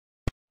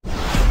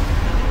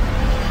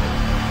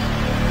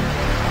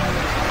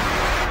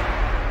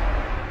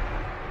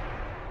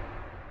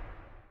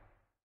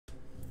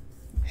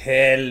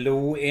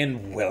Hello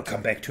and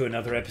welcome back to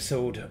another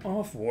episode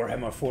of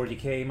Warhammer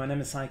 40k. My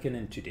name is Syken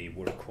and today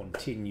we're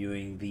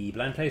continuing the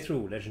blind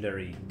playthrough,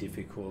 legendary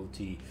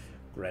difficulty,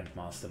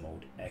 Grandmaster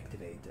mode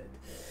activated.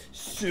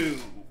 So,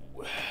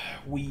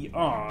 we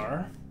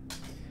are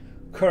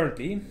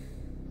currently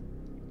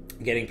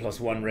getting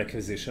 +1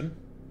 requisition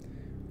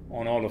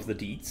on all of the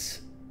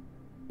deeds,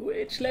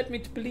 which led me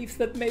to believe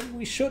that maybe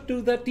we should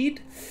do that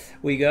deed.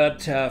 We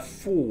got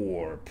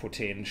 4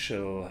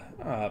 potential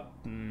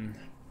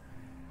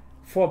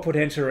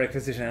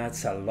requisition.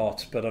 That's a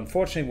lot, but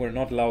unfortunately we're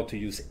not allowed to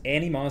use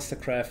any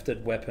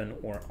mastercrafted weapon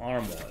or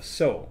armor,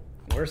 so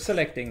we're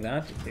selecting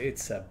that.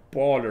 It's a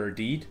baller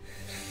deed.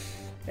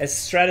 As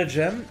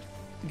stratagem,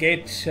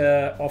 gate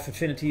of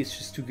affinity is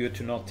just too good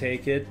to not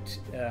take it.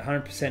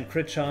 100%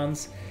 crit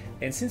chance,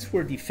 and since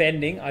we're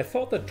defending, I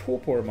thought that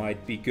torpor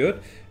might be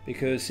good,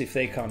 because if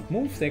they can't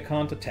move, they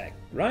can't attack,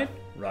 right?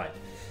 Right.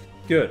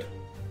 Good.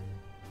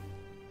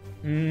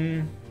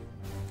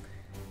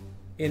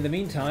 In the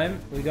meantime,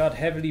 we got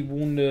heavily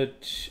wounded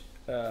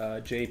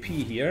JP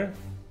here.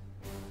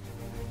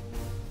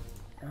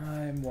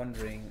 I'm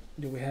wondering,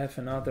 do we have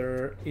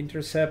another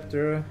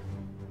interceptor?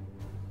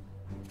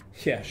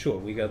 Yeah, sure,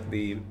 we got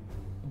the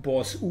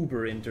boss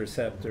Uber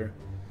interceptor.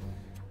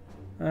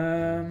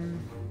 Yeah,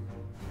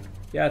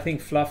 I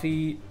think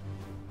Fluffy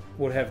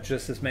would have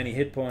just as many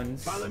hit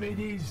points.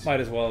 Might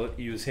as well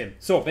use him.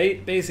 So,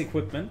 base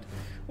equipment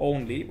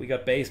only. We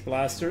got base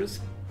blasters,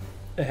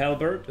 a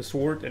halberd, a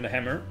sword, and a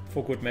hammer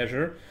for good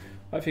measure.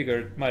 I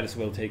figured might as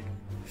well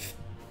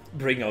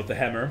bring out the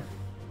hammer.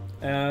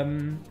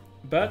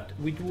 But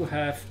we do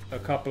have a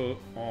couple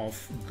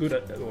of good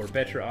or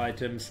better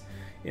items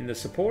in the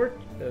support.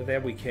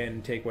 There we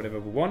can take whatever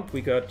we want.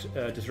 We got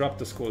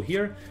Disruptor Skull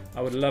here.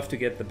 I would love to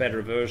get the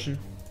better version.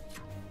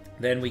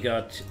 Then we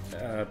got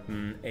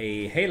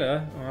a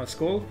Hailer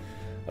Skull.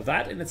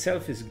 That in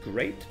itself is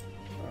great,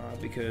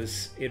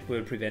 because it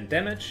will prevent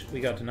damage. We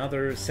got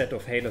another set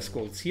of Hailer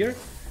Skulls here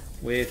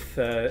with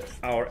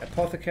our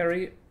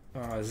Apothecary,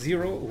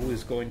 Zero, who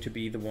is going to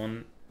be the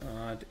one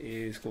that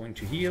is going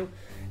to heal.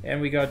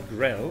 And we got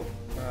Grell,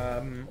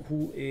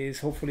 who is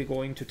hopefully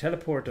going to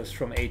teleport us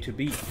from A to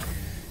B.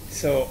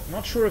 So,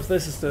 not sure if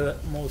this is the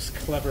most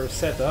clever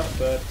setup,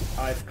 but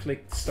I've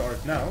clicked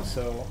start now,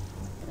 so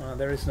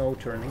there is no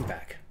turning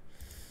back.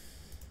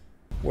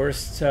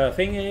 Worst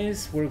thing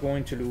is, we're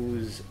going to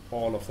lose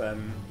all of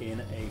them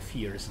in a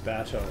fierce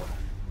battle.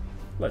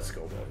 Let's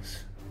go,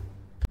 boys.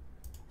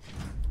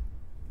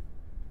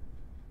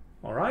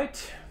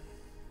 Alright.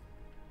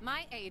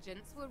 My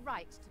agents were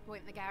right to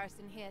point the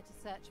garrison here to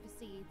search for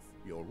seeds.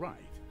 You're right,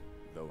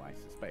 though I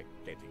suspect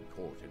getting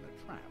caught in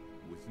a trap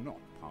was not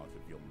part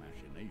of your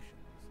machinations.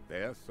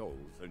 Their souls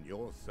and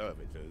your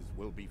servitors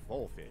will be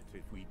forfeit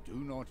if we do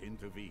not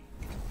intervene.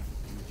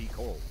 Duty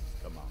calls,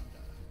 Commander.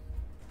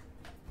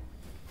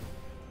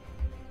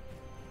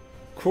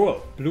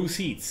 Cool. Blue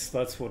seats.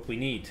 That's what we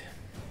need.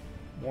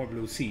 More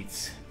blue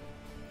seats.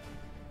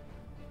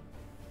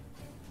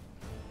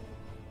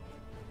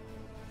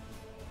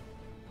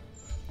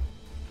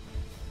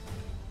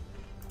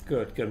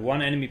 Good. Got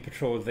one enemy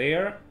patrol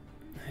there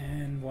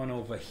and one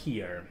over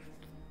here.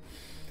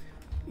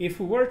 If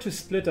we were to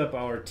split up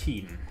our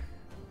team,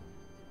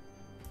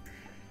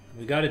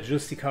 we got a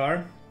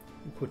Justicar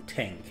who could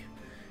tank.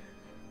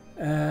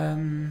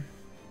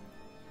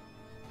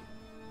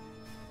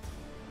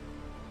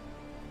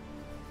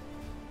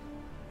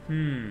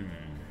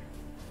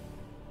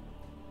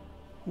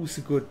 Who's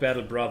a good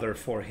battle brother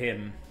for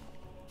him?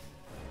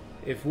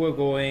 If we're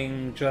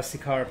going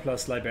Justicar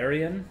plus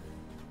Librarian,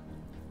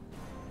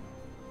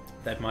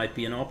 that might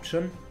be an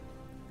option.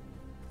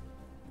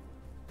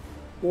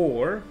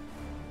 Or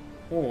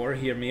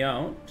hear me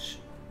out,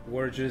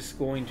 we're just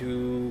going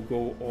to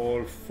go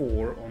all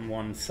 4 on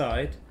one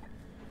side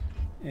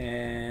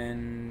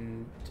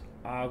and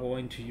are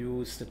going to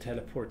use the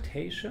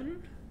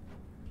teleportation,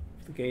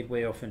 the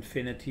Gateway of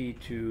Infinity,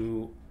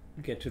 to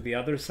get to the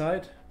other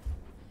side.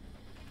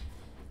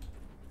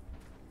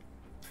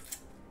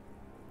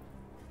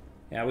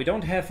 Yeah, we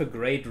don't have a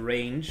great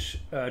range.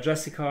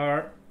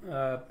 Justicar,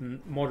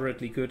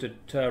 moderately good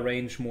at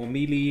range, more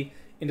melee.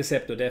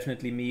 Interceptor,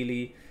 definitely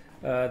melee.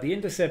 The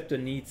Interceptor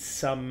needs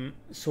some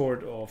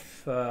sort of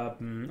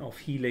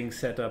healing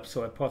setup,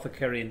 so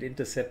Apothecary and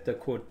Interceptor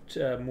could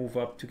move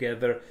up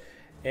together.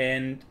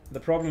 And the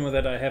problem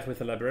that I have with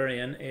the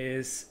Librarian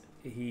is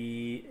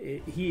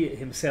he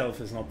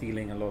himself is not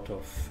dealing a lot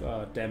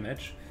of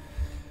damage.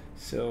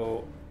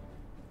 So,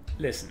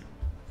 listen,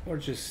 we're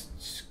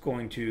just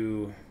going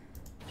to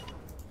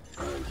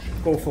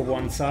go for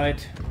one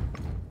side.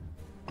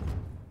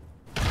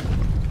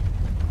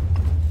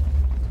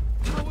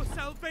 Our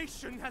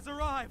salvation has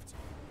arrived.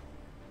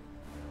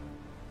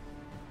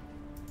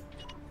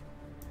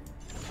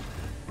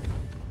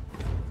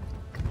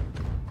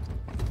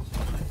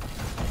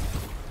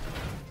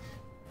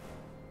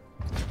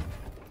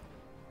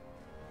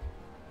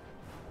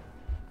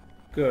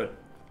 Good.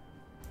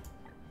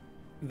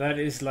 That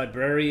is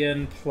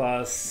Librarian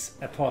plus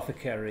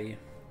Apothecary.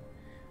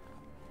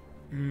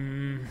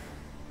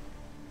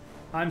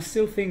 I'm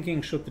still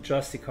thinking, should the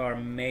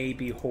Justicar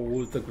maybe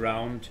hold the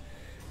ground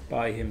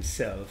by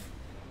himself?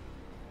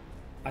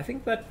 I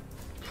think that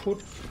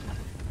could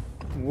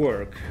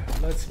work.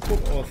 Let's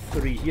put all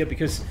 3 here,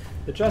 because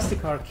the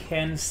Justicar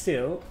can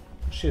still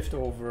shift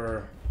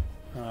over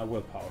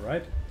willpower,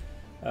 right?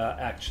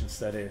 Actions,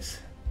 that is.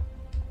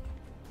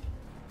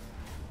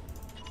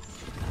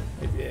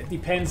 It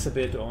depends a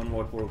bit on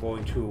what we're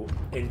going to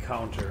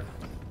encounter.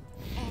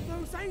 Are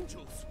those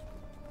angels?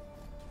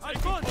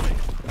 Advancing!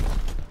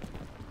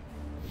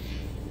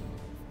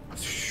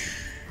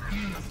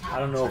 I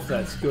don't know if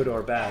that's good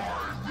or bad.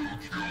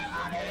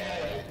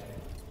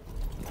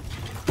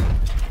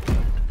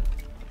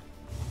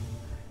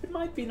 It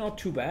might be not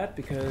too bad,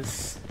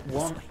 because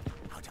one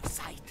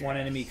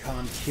enemy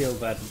can't kill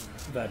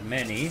that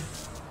many.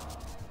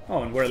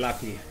 Oh, and we're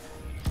lucky.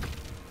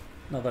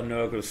 Another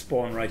Nurgle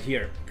spawn right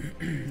here.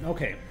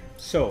 Okay,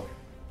 so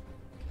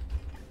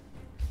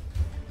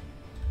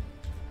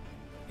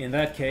in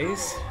that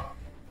case,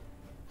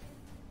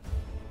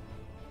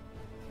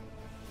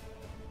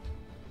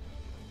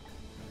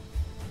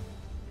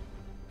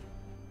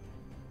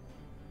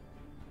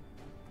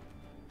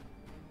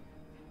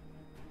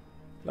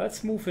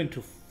 let's move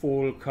into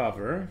full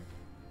cover.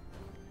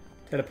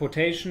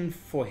 Teleportation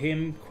for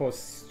him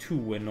costs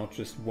 2 and not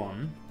just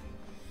 1.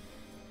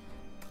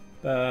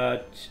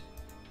 But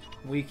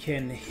we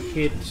can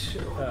hit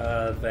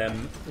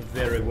them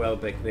very well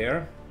back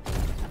there.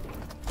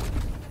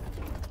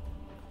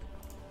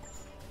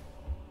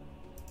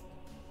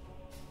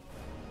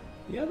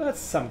 Yeah, that's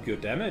some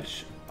good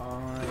damage.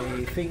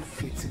 I think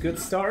it's a good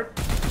start.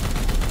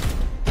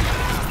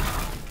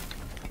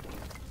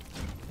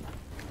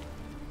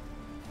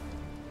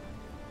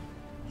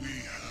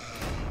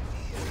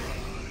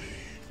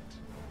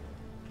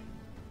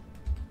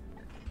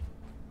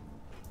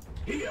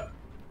 Here.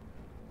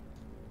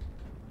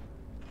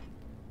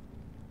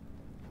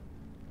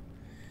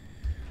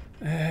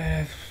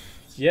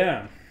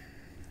 Yeah.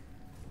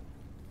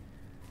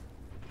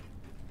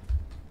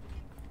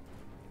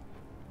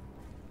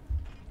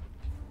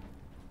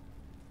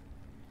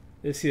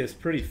 This here is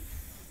pretty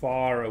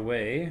far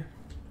away.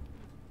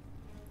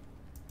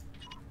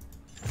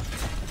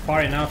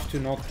 Far enough to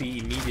not be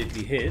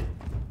immediately hit.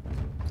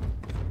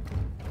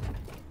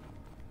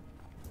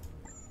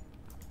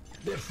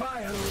 The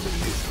fire over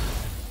you.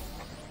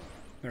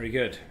 Very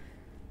good.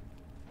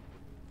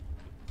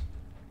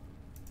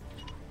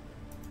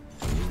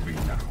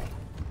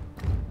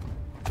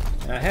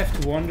 I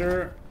have to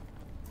wonder,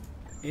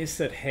 is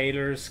that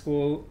Haler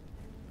Skull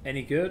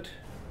any good?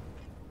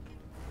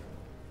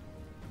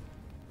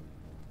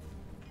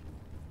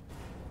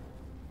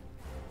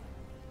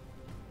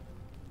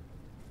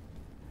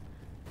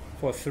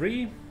 For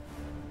 3?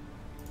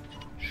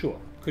 Sure,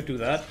 could do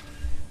that.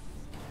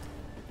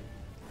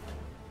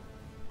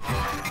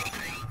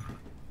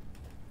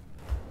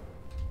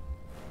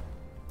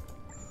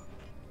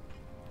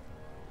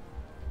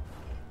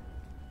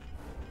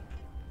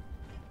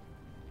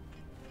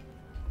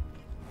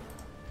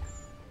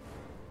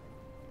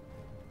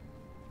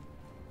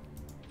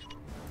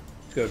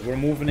 Good, we're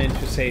moving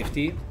into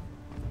safety.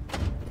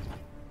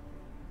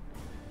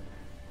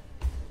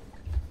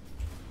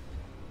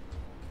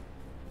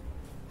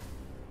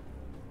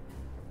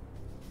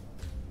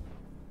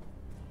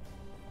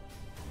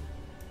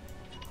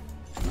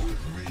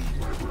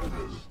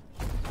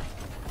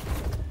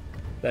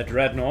 That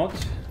Dreadnought.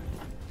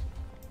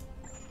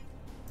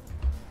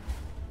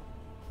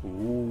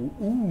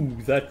 Ooh,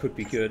 that could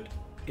be good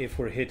if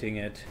we're hitting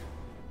it.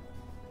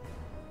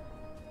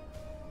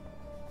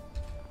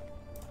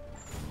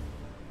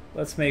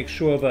 Let's make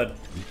sure that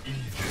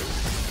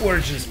we're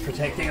just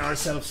protecting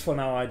ourselves for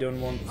now. I don't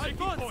want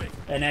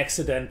an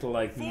accidental,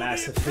 like,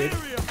 massive hit.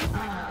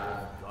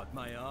 Got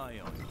my eye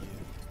on you.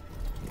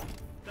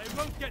 They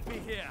won't get me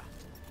here.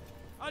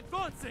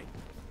 Advancing.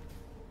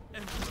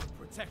 Emperor,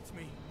 protect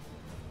me.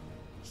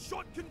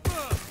 Shot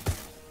confirmed.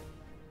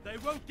 They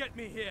won't get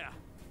me here.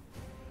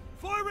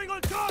 Firing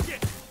on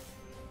target.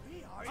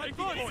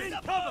 Advancing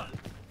cover.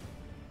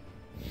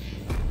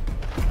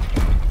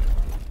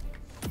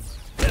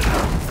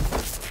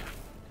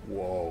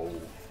 Whoa.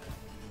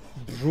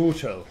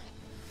 Brutal.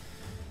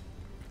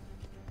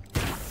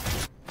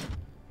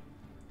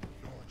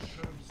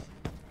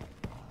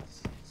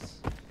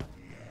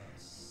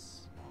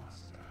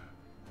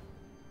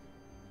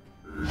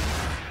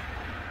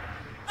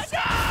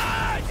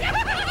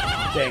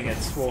 Dang it,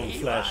 swollen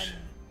flesh.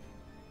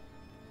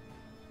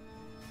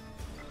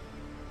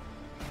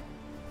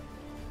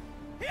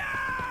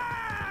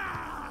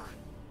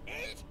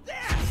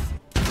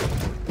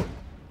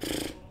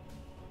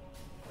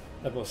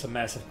 That was a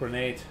massive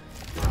grenade.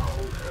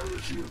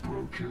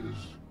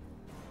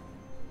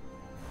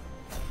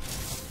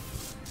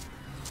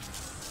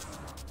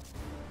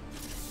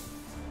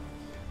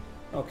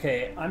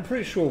 Okay, I'm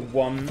pretty sure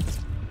one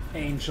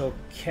angel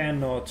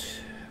cannot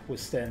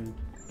withstand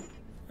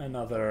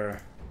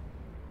another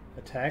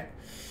attack.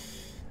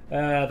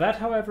 That,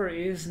 however,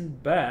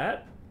 isn't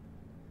bad.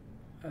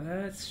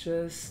 Let's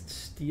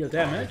just deal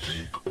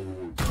damage.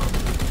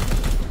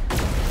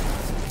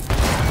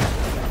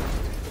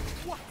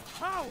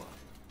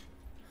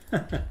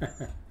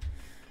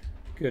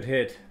 Good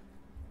hit.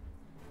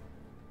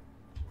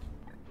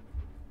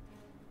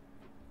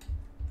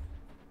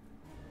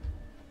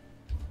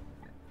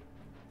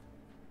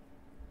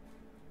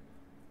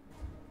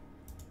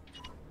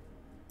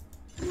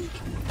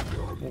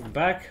 Move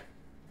back.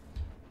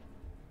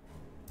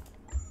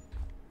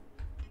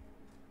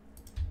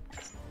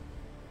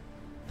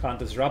 Can't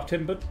disrupt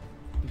him, but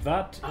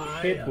that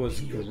hit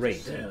was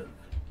great.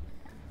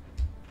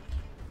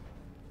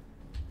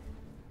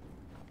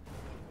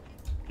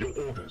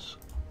 Your orders.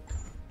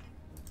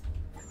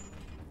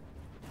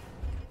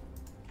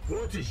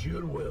 What is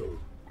your will?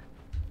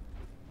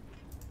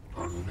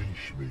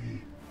 Unleash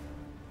me.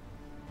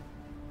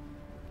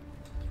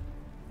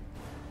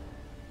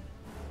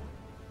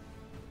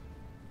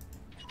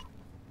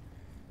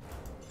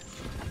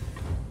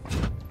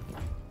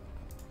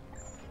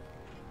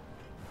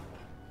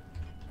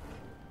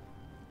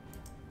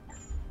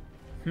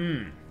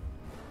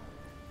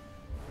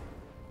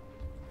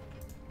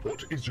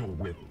 What is your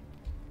will?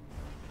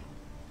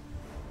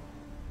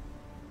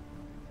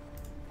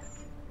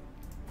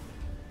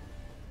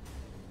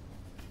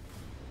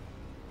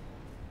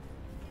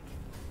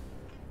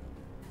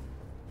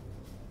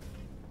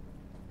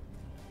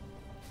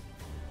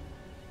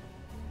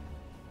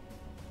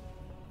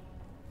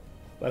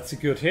 That's a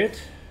good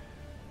hit.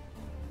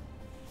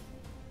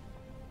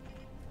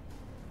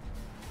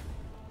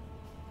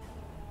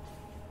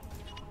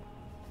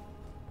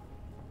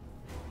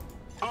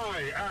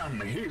 I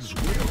am his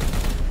will.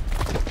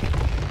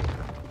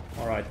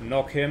 Alright,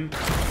 knock him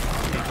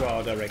into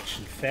our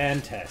direction.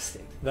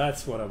 Fantastic.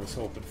 That's what I was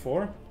hoping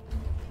for.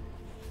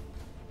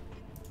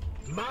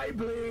 My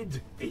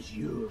blade is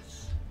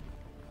yours.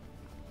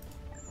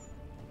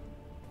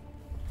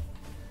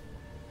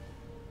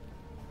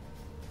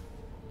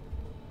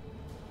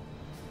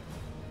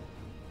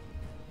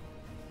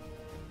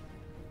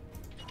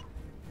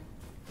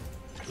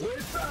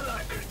 With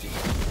alacrity.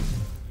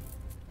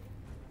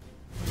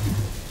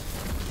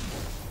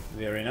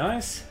 Very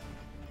nice.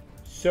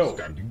 So,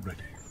 Standing ready.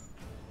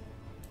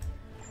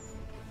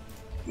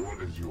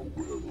 What is your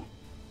will?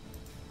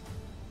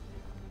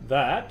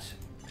 that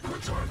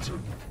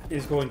Titan.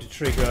 is going to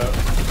trigger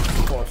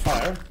support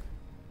fire.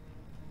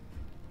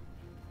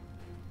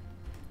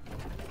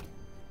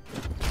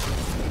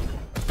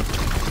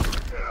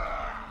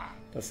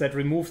 Does that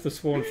remove the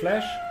sworn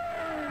flesh?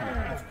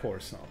 No, of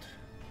course not.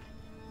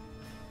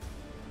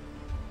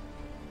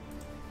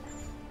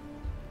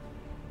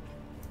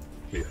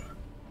 Here.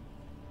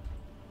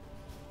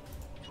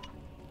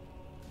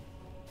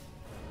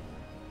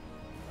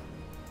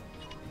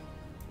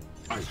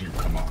 As you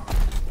command.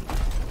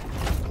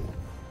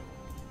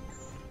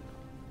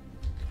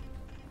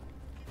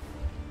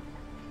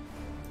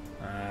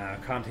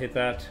 Can't hit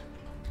that.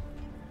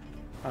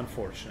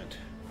 Unfortunate.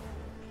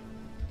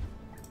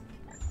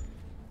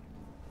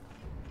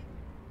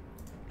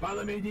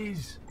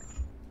 Palamedes.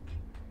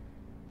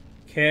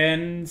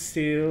 Can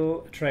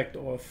still attract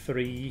all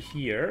three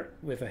here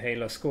with a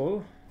Halo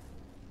Skull.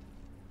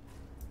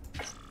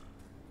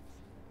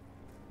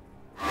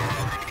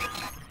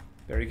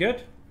 Very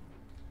good.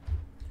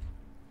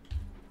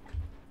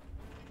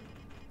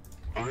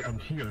 I am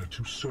here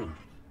to serve.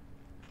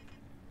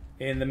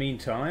 In the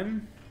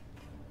meantime,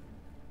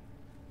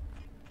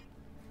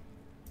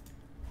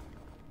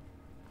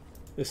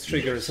 this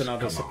triggers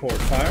another support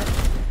fire.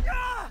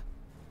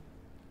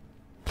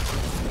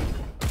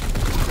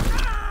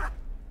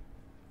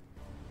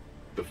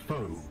 The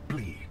foe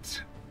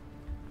bleeds.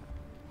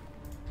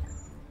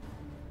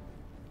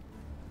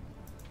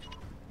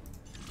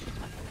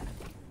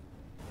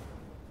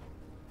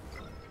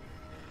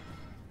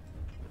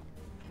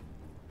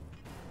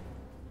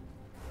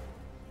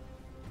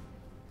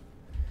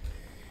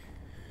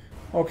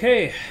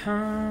 Okay,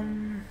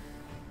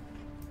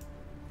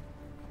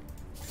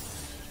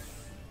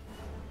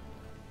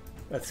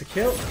 that's a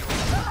kill.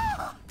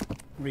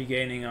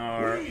 Regaining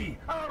our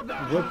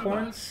will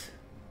points.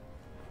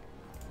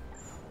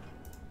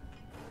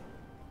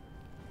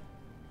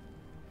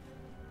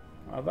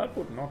 That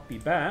would not be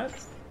bad.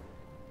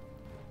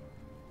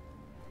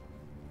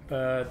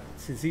 But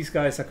since these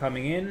guys are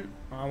coming in,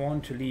 I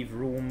want to leave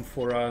room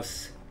for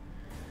us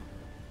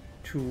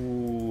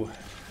to...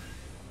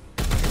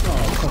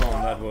 Oh, come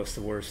on, that was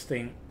the worst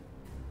thing.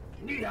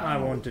 I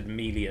wanted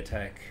melee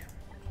attack.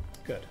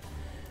 Good.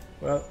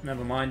 Well,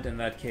 never mind, in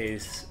that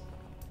case.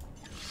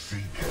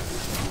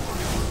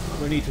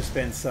 We need to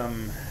spend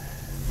some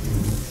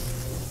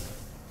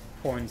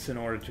points in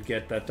order to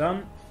get that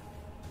done.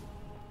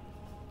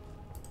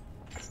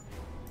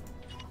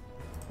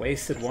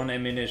 Wasted one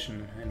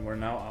ammunition, and we're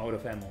now out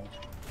of ammo.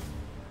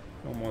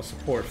 No more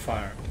support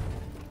fire.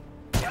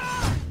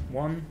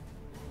 One.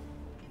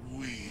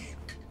 Weak.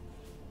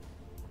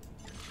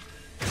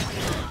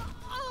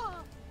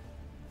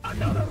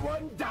 Another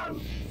one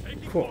down.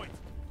 Taking Cool. point.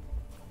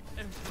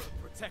 Emperor,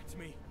 protect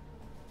me.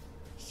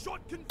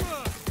 Shot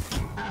confirmed.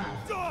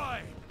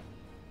 Die.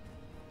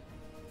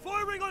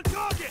 Firing on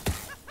target.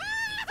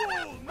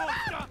 Fall,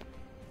 monster.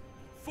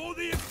 For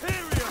the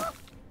Imperium.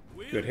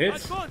 Good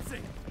hits.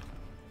 Advancing.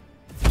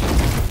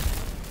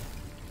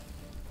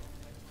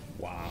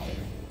 Wow.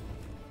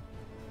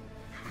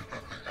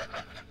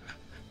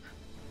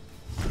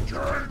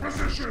 Secure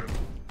position.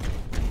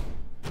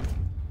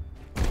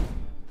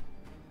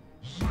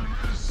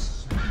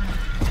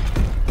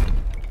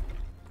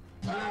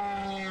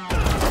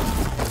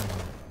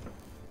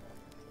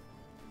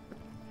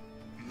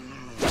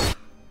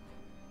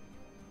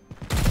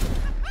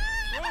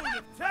 Throne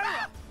of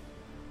terror.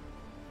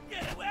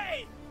 Get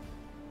away!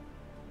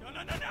 No,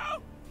 no, no,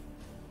 no!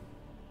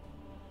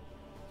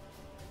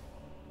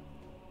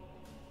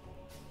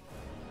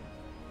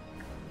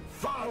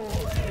 Foul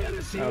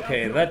heresy.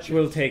 Okay, that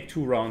will take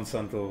 2 rounds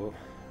until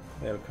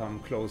they'll come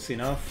close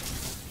enough.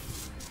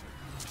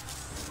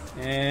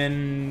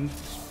 And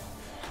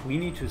we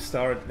need to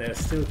start, there's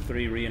still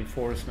 3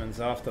 reinforcements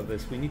after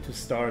this. We need to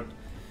start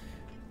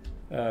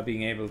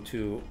being able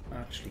to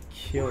actually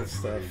kill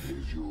stuff.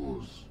 Is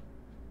yours.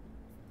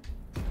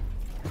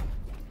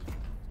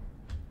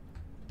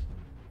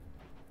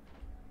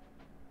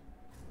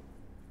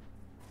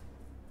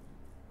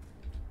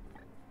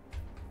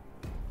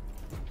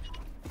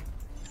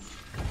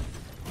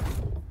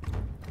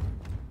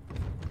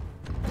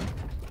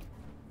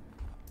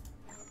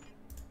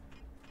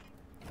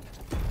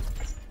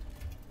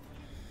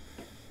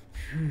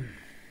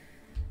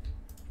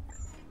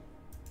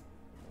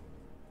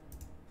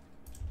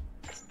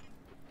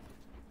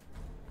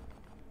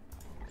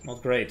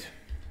 Not great.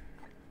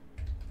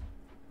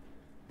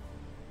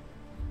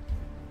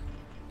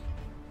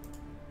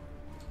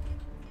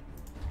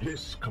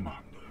 Yes, Commander.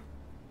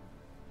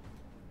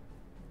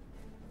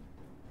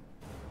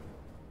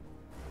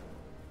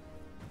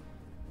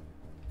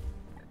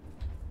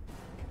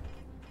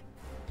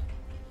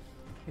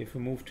 If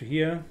we move to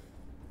here,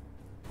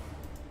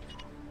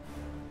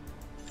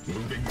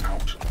 Moving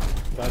out.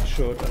 that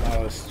should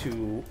allow us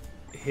to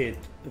hit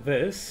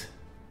this,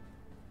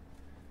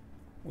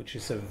 which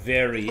is a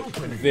very,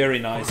 very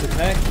nice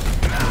attack.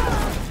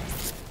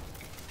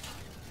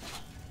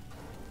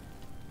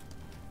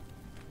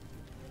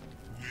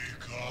 We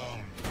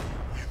come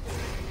with the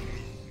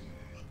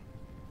balloon.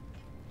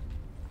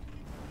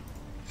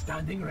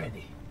 Standing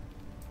ready.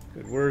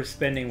 Good, we're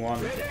spending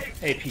 1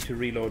 AP to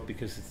reload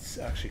because it's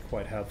actually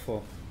quite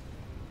helpful.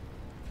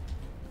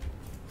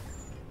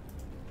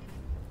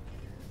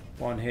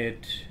 1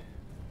 hit.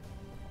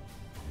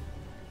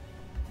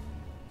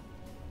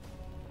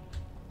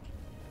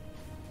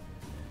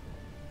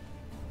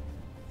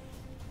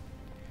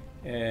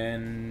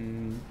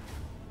 And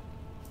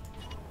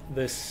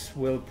this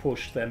will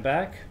push them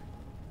back.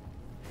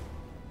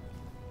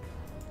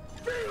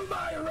 Feel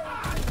my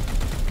wrath.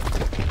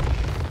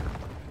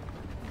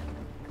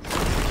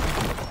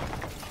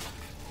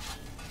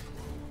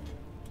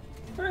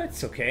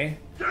 It's okay.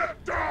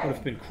 Get down. Would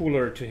have been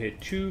cooler to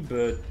hit 2,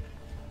 but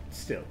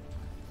still.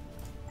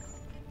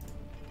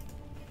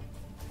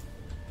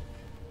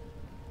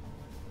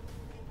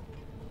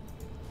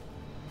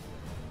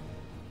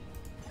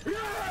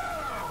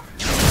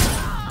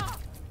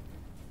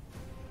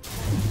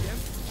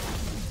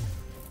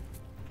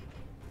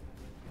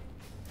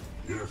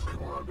 Yes,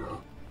 Commander.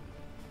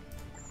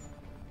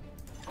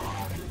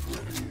 Armed and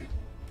ready.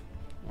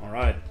 All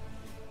right.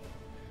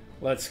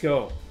 Let's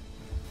go.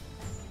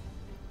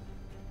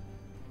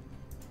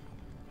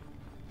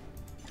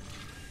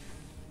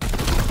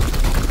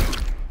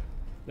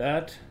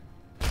 That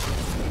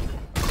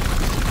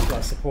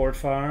plus support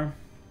fire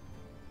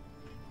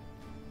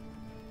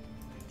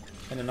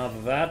and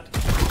another that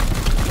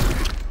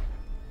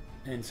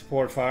and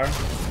support fire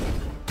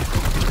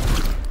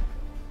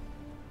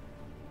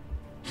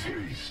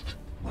Taste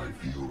my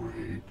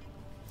fury.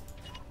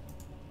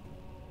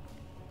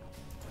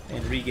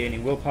 and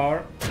regaining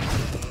willpower.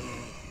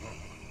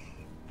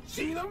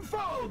 See them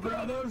fall,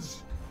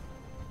 brothers.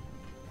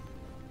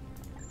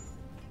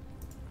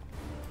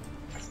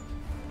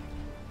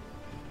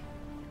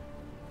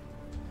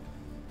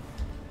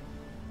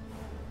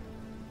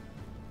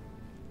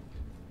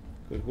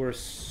 Good, we're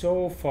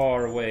so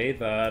far away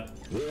that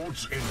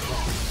Wards in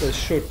line. this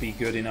should be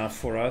good enough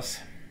for us.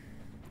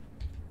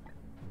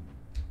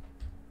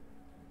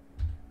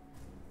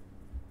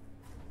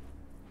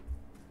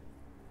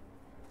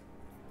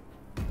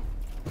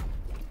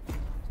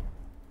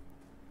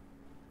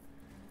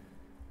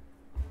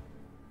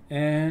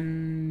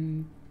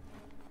 And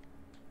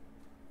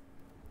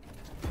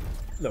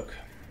look,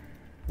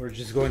 we're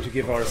just going to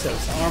give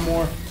ourselves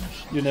armor.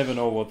 You never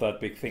know what that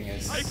big thing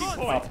is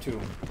up to.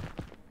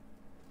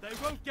 They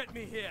won't get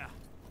me here.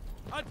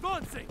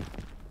 Advancing!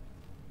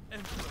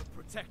 Emperor,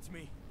 protect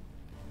me.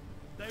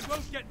 They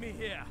won't get me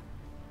here.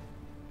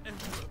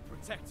 Emperor,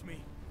 protect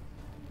me.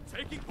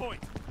 Taking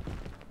point.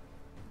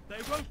 They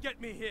won't get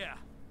me here.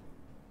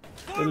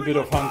 A little bit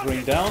of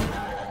hunkering down,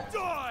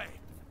 Die!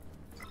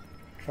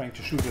 trying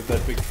to shoot at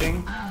that big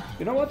thing.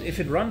 You know what? If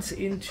it runs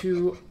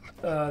into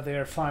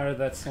their fire,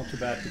 that's not too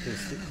bad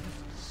because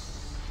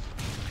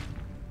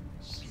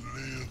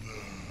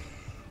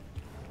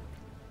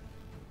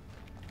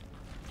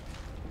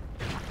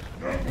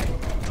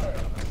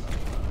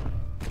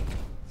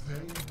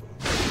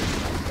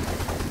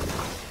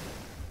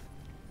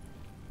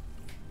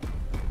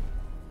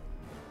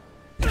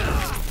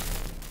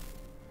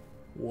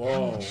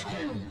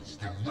chose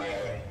the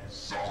wrong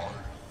side.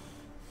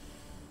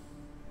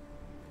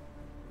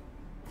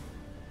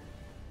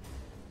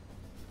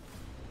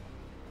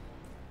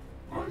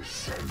 I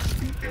sense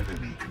the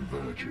enemy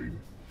converging.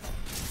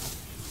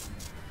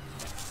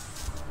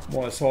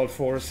 More assault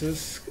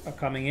forces are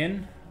coming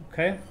in.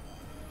 Okay.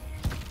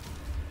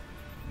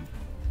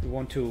 We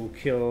want to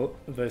kill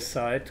this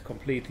side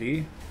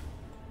completely.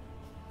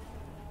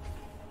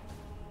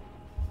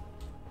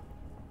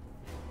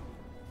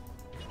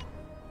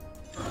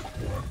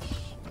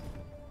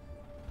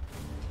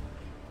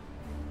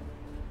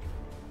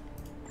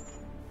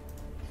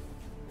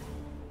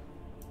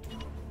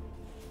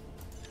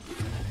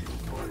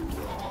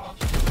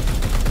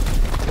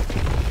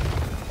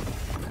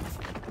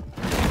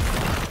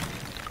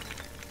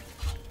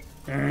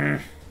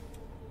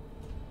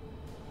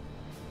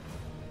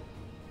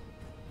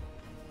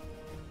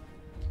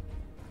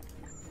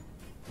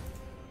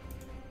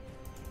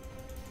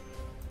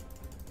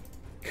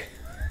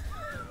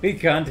 We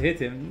can't hit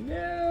him.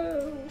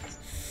 No.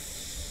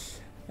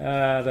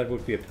 That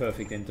would be a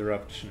perfect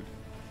interruption.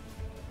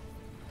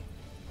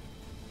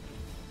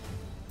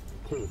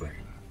 Corbin.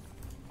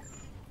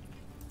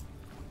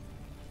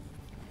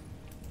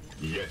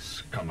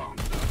 Yes,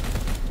 Commander.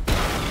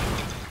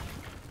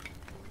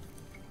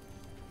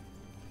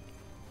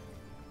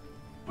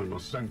 I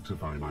must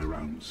sanctify my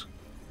rounds.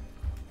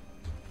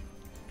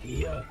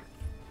 Here.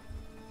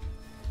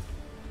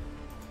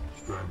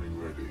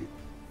 Standing ready.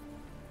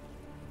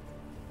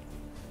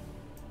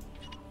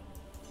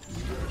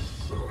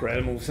 Yes, sir.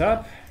 Grell moves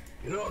up.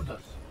 Your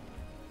orders.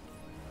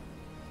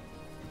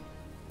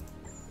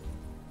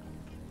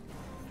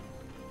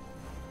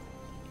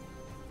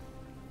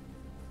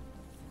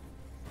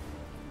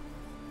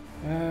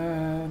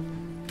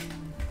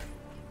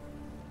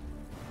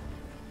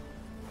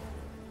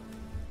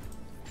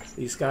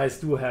 These guys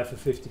do have a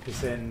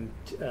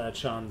 50%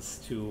 chance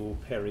to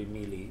parry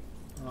melee.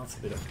 That's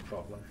a bit of a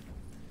problem.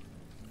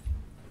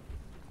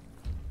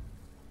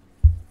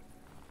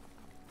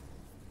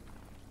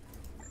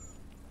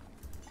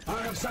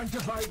 I have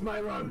sanctified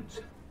my rounds.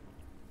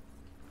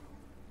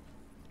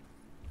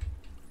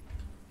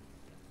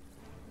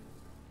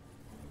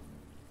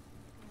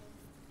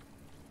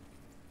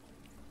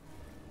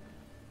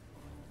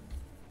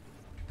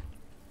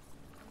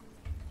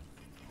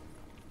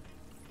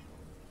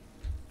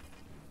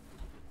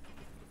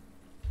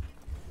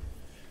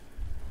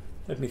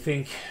 Let me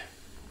think.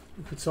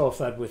 We could solve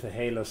that with a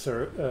Halo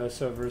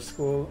server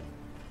school.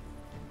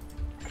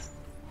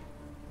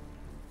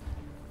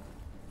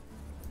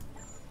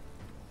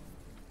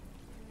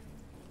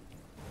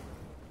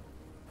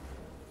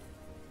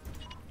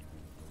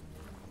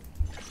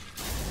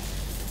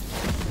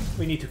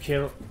 We need to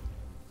kill.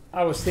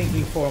 I was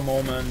thinking for a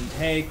moment,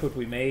 hey, could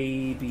we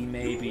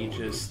maybe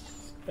just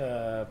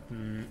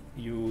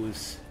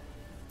use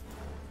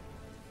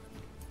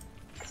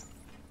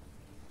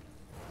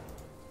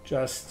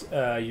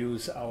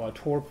our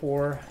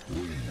torpor,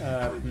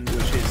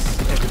 which is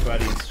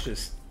everybody's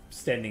just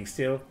standing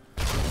still.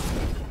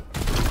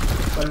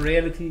 But in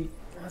reality,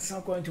 that's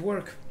not going to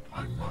work.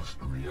 I must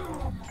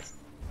rearm.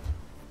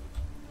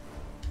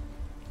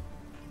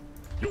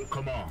 Your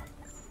command.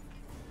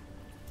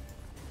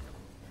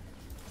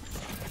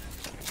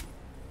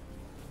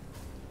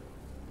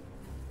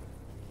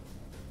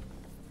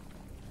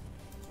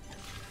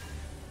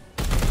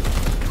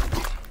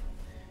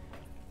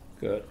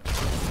 Good.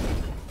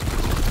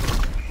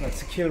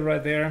 That's a kill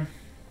right there.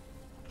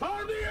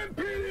 For the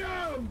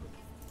Imperium!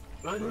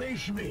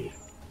 Unleash me!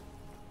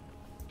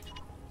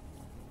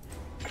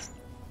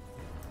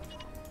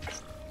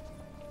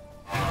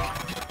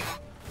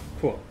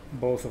 Cool.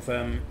 Both of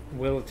them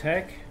will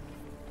attack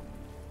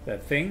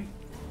that thing.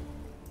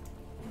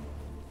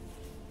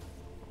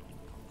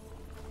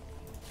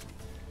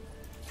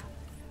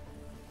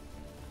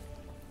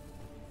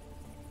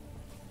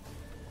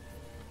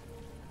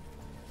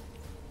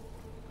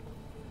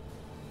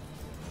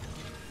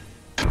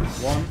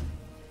 One.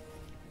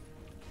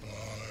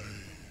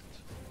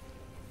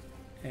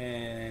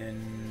 And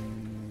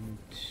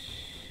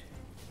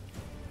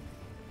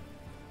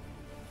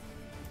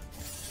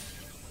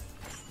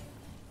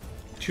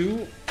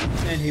two.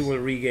 And he will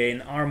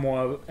regain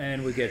armor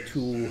and we get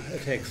 2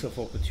 attacks of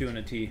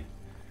opportunity.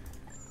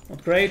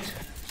 Not great,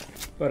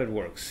 but it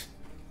works.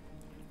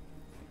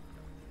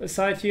 The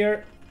side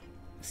here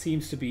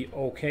seems to be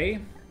okay.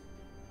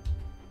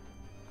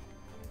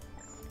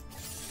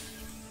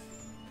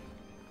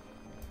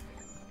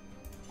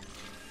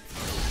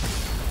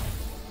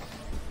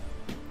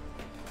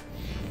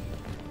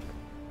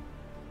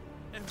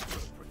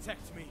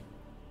 Protect me.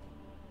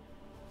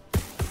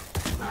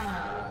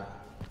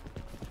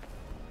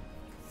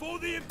 For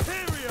the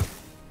Imperium!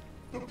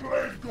 The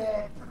Blade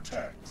God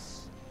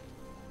protects!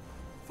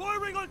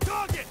 Firing on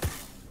target!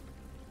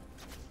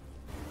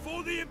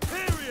 For the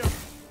Imperium!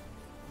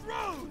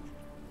 Thrown!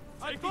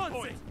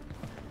 Advancing!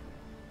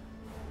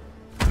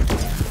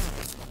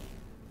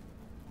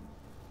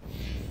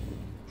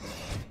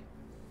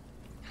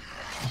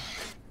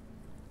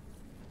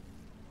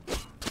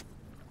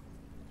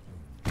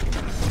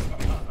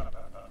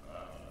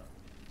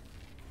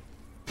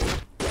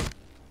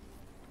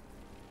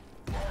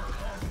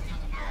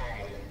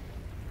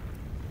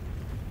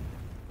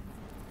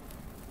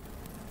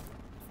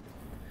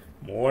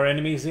 More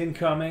enemies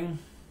incoming.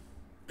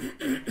 More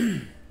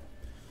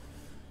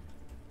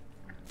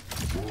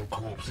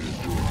corpses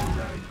join the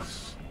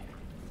ranks.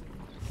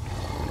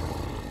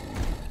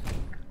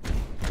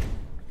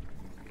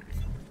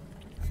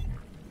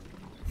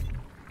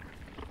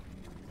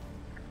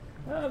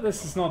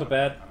 This is not a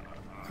bad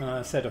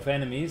set of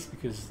enemies,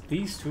 because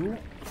these two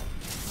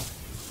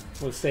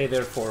will stay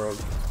there for a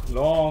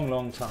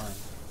long time.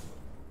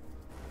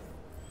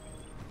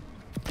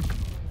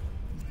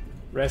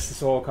 Rest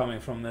is all coming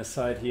from this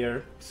side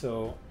here,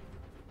 so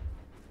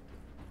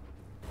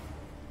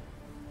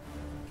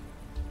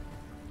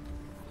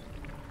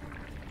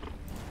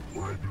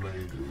My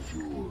blade is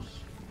yours.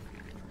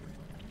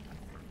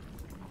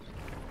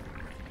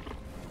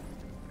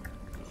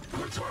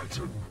 The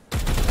Titan.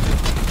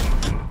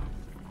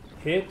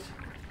 hit,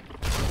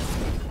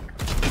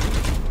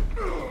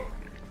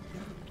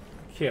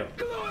 kill.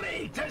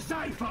 Glory to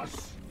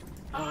Xiphos!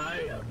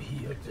 I am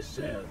here to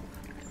serve.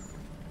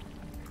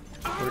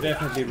 We're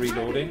definitely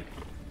reloading.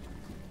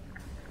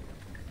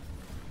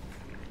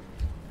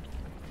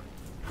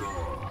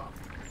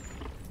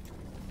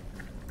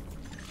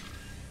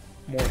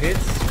 More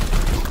hits.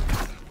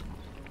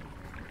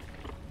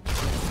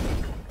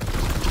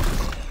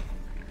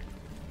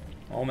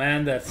 Oh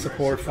man, that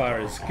support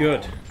fire is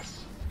good.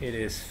 It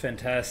is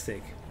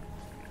fantastic.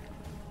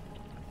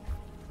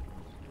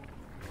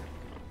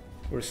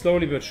 We're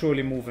slowly but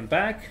surely moving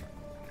back,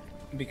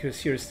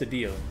 because here's the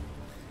deal.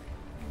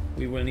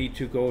 We will need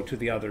to go to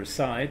the other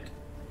side.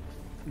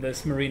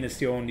 This marine is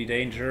the only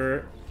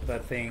danger.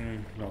 That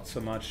thing, not so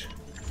much.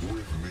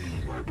 With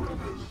me, my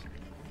brothers.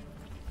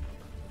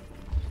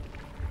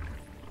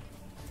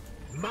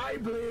 My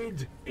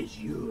blade is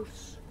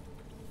yours.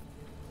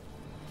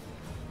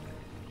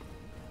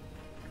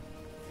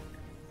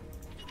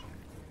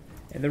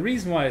 And the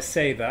reason why I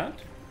say that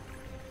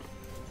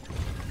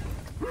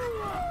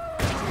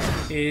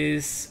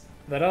is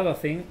that other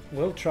thing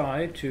will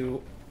try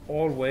to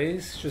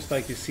always, just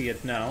like you see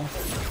it now,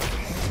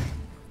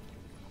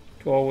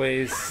 to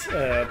always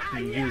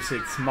use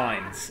its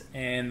mines.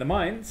 And the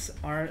mines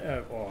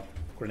are, or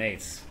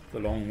grenades, the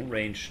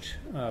long-ranged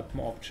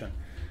option.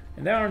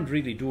 And they aren't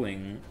really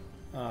doing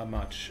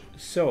much.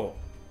 So,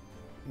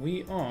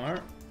 we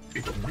are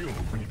It will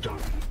be done.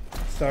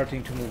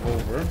 starting to move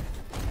over.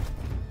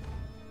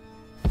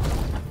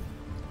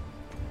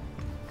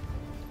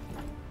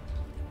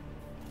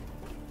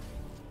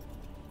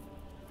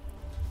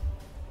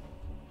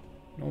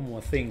 No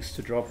more things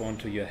to drop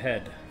onto your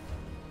head.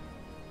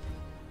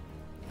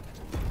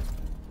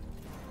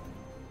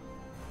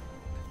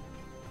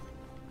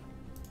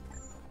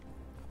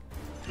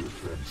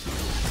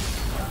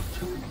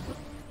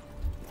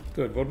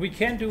 Good. What we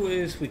can do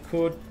is we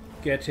could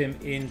get him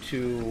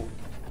into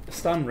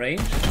stun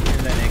range and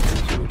then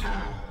execute.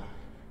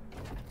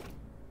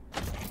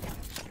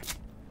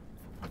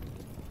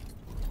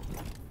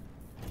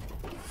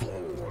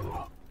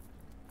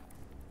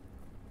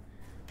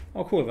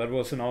 Oh cool, that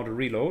was an auto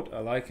reload. I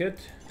like it.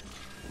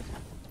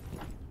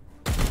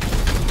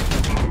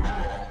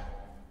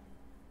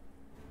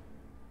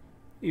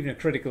 Even a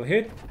critical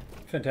hit.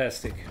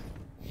 Fantastic.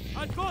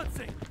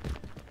 Advancing!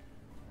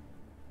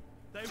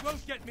 They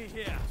won't get me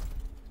here.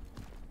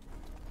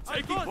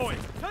 Taking point!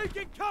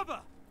 Taking cover!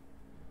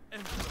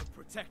 Emperor,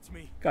 protect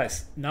me.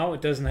 Guys, now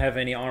it doesn't have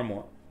any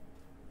armor.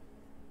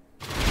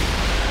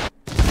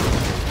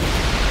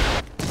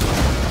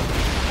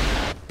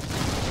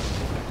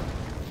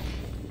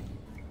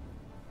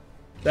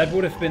 That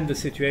would have been the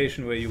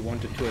situation where you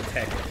wanted to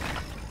attack it.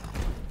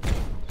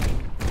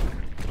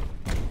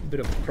 A bit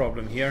of a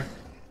problem here.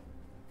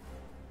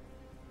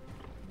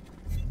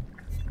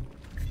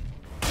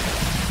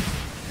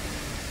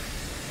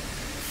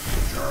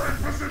 You're in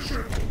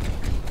position.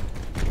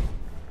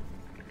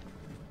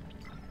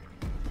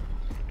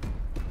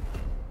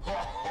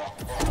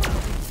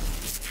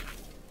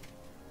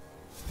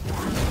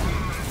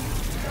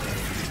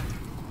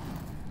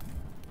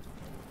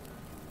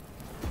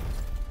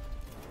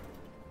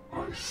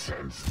 I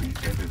sense the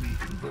enemy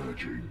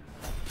converging.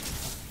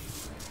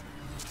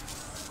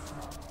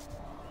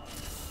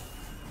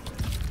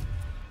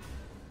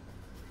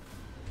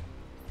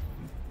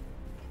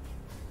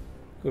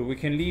 Good, we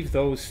can leave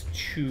those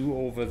two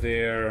over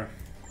there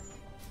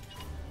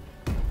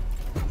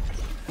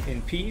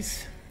in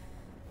peace.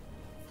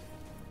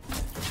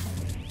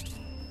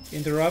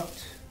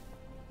 Interrupt.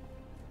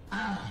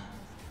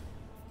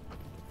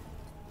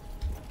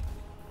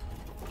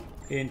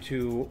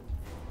 Into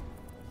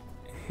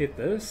hit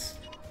this.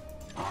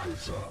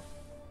 Eyes up.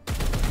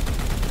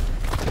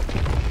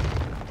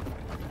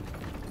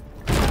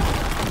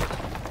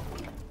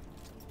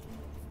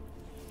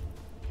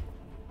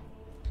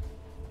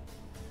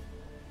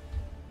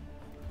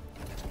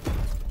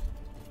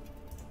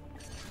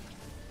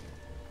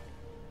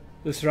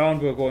 This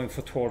round we're going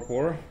for Tort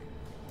War.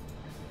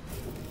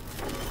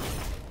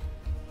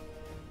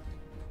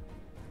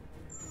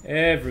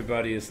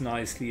 Everybody is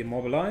nicely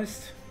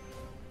immobilized.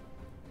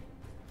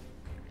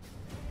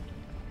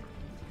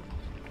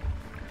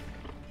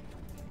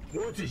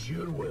 What is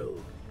your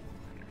will?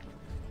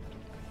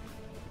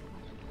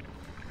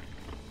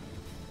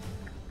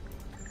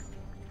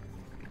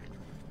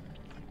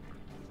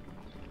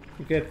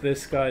 To get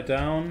this guy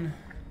down,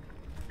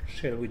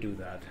 shall we do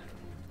that?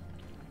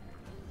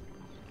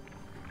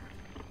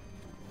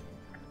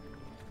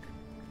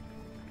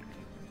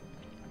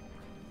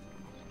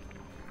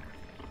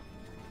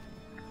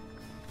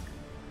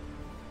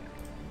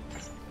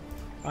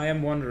 I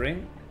am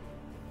wondering,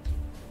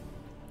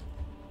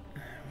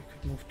 we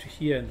could move to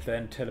here and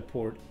then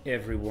teleport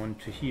everyone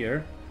to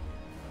here.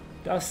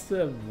 Does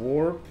the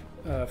warp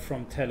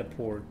from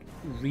teleport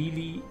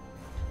really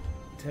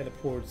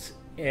teleports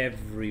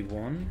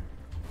everyone?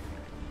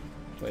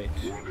 Wait,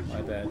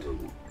 my bad.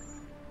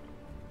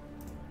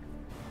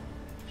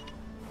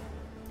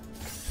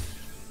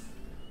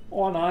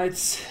 All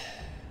knights,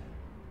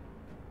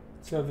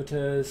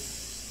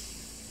 servitors.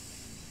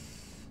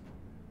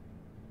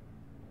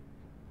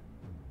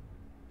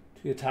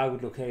 To your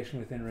target location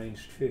within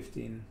range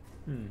 15.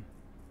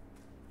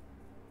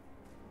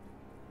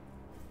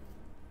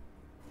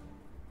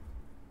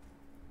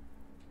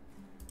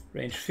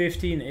 Range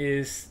 15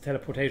 is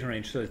teleportation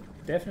range, so it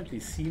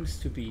definitely seems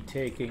to be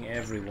taking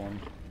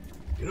everyone.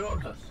 Your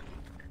orders.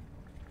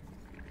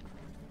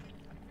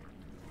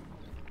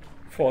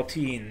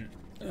 14.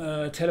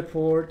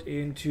 Teleport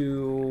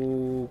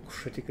into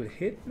critical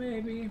hit,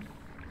 maybe?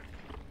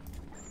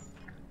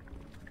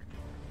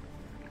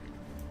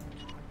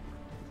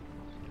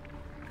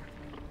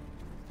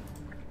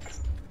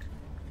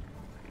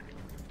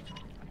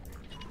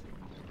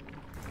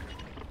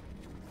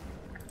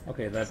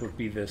 Okay, that would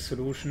be the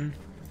solution.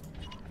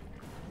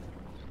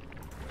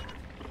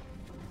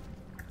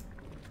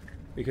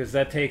 Because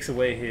that takes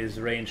away his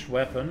ranged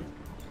weapon.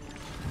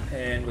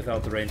 And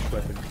without the ranged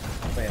weapon,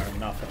 they are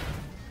nothing.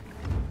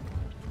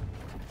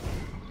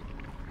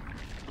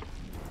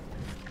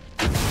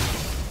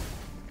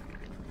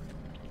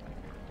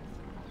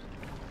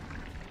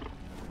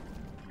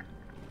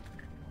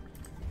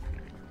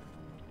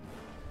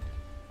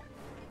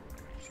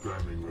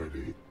 Standing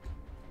ready.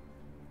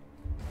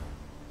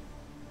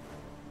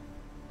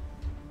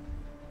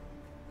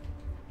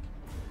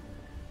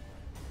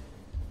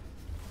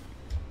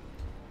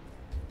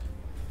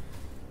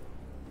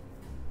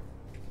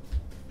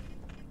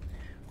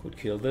 Could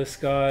kill this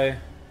guy.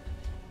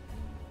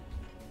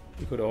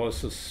 We could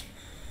also...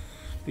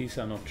 These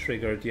are not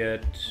triggered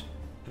yet.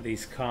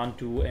 These can't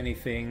do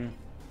anything.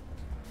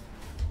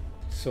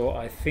 So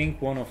I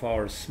think one of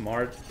our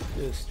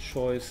smartest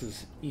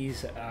choices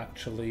is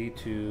actually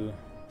to...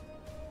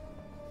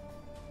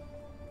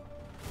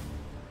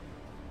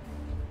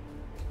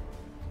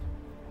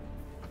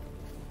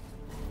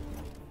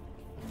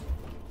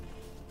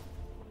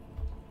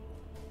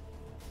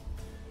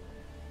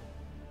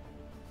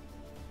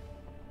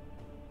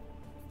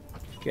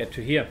 get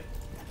to here.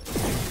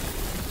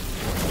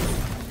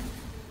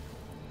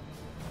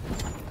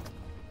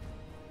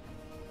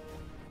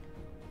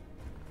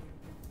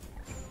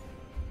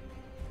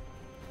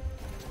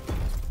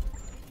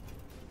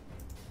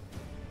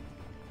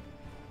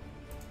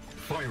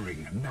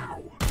 Firing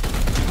now.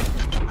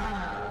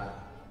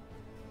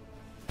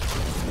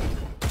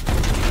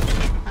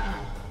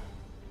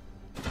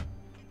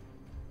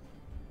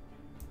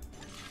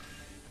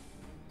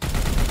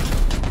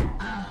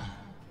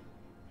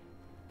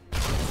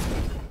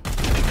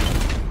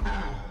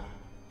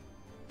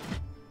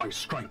 I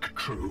strike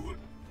true.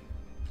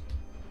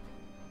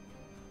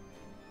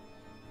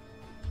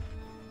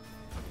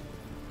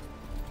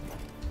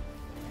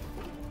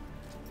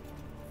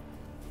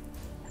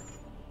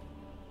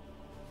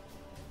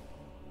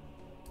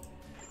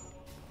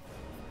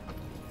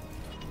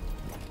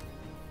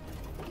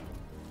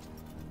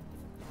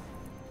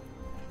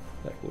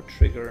 That would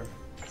trigger.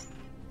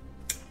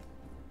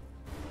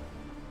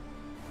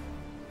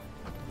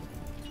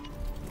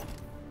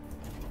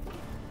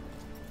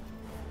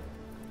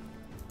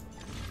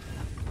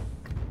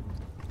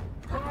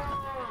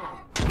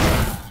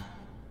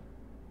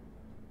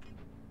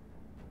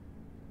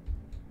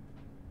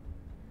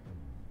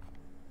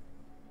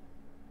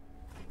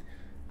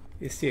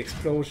 Is the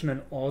explosion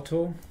an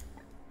auto?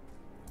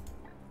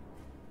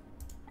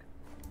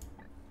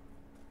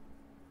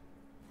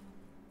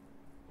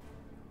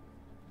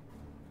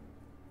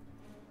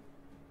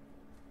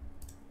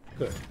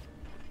 Good.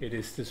 It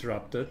is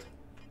disrupted.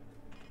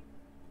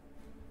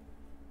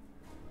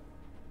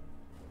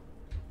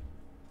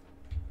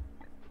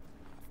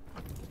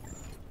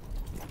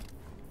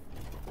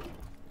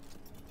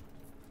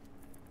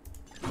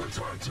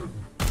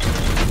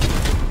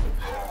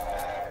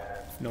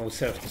 No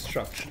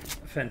self-destruction.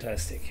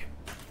 Fantastic.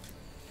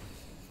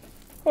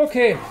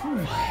 Okay.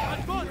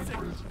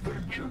 Advancing!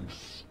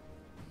 Vengeance.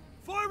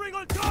 Firing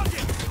on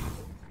target!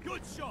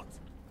 Good shot!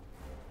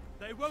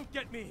 They won't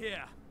get me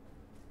here.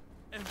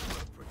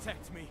 Emperor,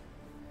 protect me.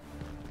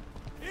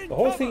 The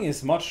whole thing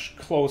is much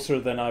closer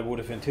than I would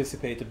have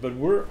anticipated, but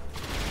we're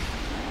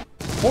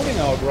holding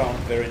our ground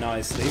very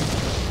nicely.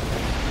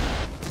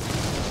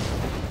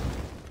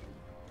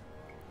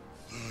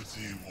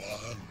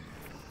 31.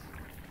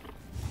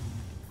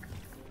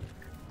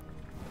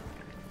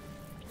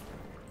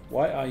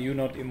 Why are you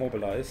not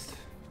immobilized?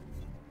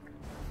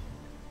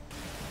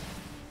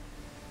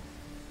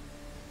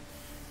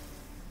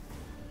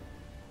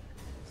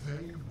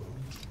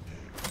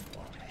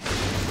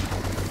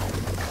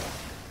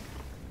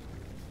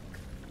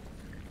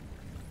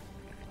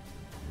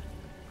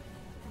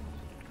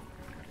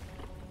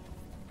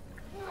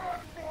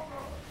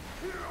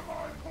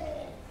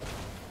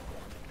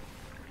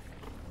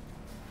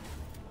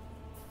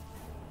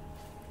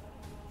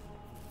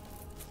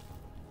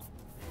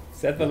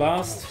 Is that the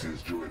last?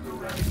 Forces join the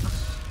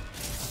ranks.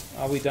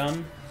 Are we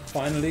done?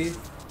 Finally?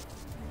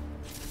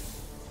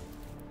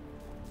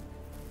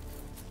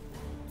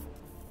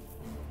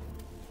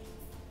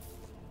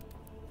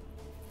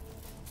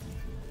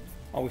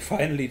 Are we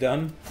finally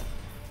done?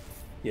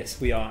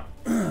 Yes, we are.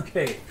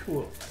 Okay,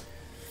 cool.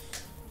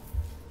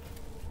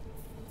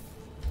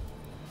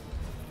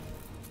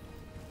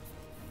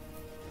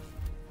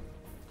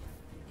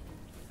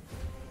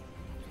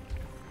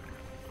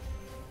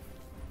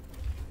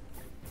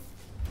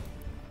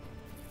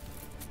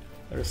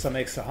 There is some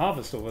extra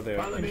harvest over there.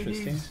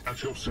 Interesting.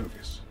 At your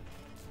service.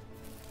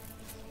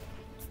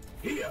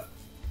 Here.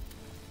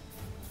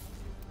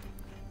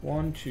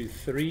 1, 2,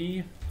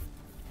 3.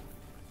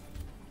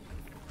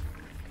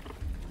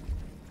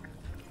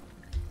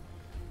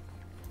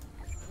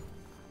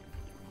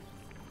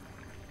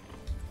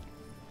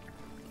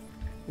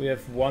 We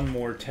have one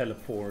more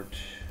teleport.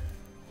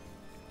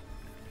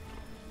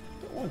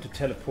 I want to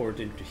teleport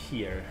into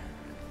here.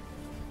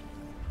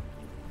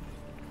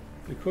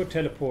 We could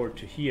teleport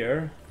to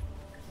here.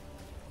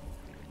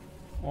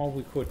 Or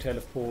we could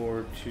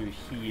teleport to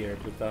here,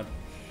 but that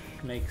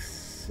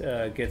makes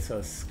gets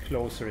us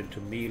closer into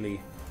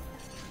melee.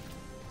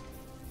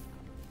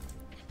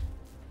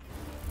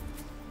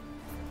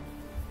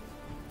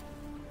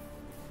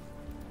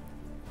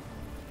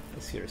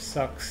 This here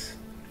sucks.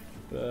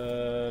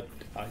 But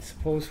I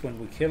suppose when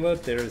we kill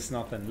it, there is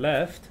nothing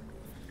left.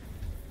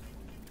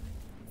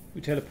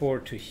 We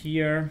teleport to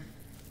here.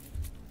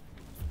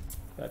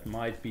 That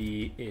might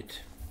be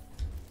it.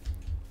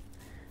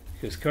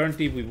 Because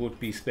currently we would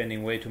be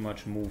spending way too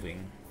much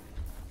moving.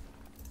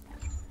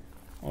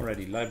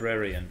 Already,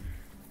 librarian.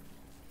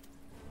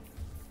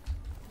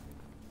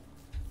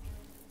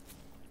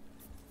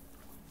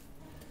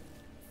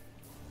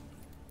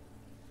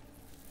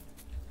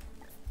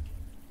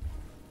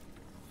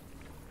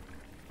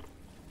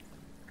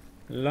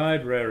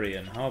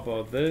 Librarian, how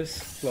about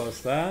this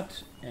plus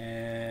that,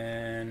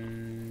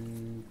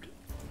 and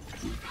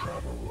We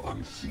travel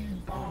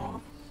unseen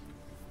paths.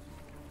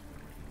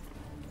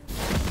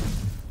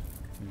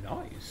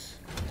 nice.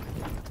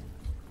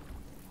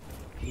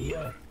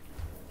 Here.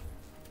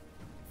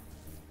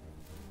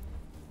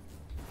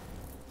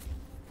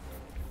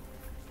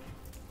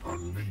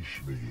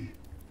 Unleash me.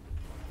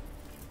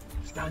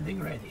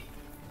 Standing ready.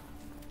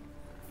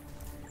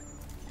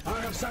 I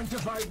have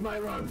sanctified my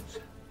roads.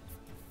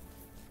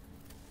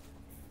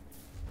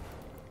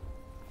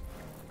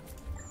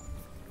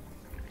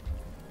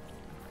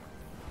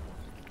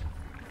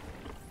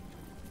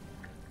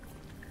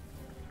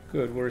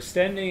 Good, we're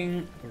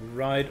standing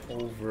right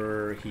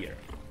over here.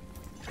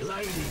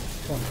 Gliding.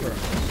 Confirmed.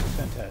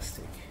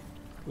 Fantastic.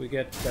 We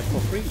get that for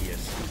free,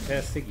 yes.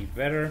 Fantastic, even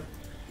better.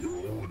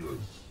 Your orders.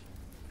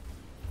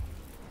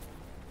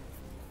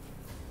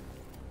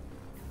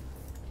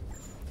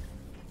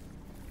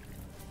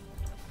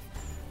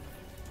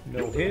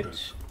 No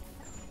hit.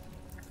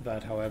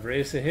 That, however,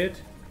 is a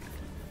hit.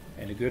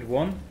 And a good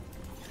one.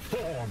 For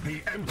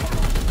the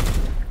Empire.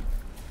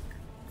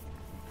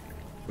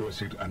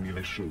 Blessed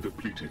ammunition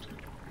depleted.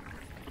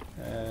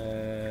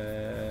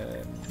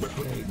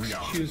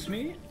 Excuse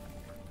me?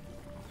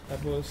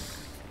 That was...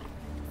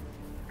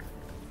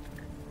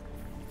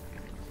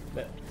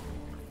 That...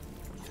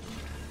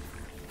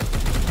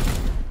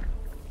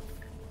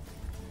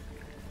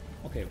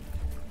 Okay.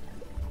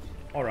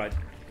 Alright,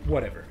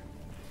 whatever.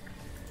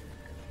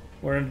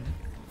 We're,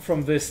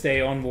 from this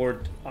day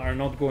onward, are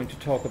not going to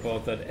talk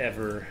about that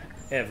ever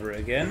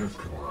again. Yes,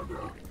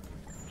 Commander.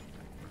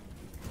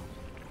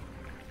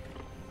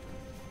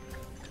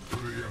 To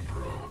the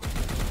Emperor.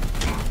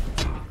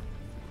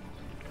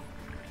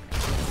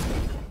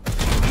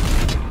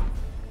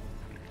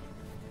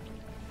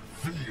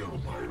 Feel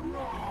my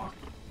wrath.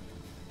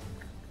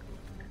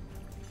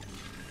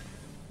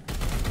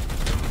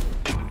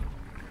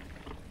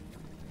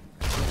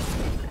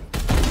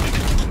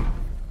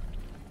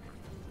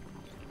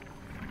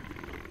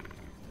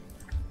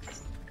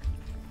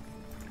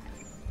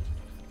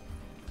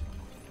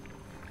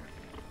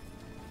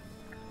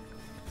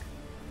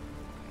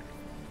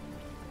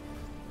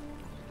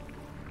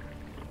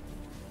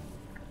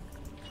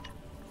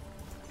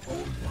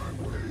 On my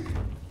way.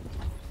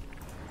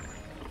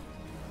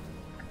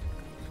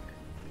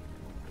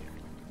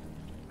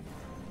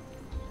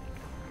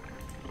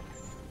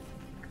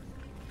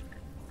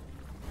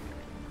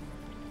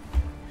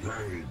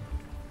 Lane.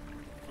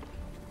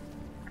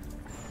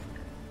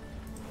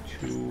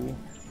 2.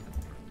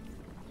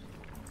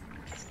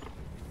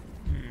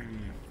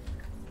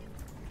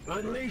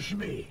 Unleash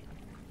me.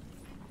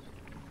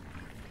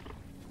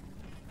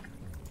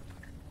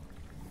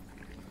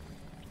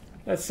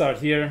 Let's start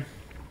here.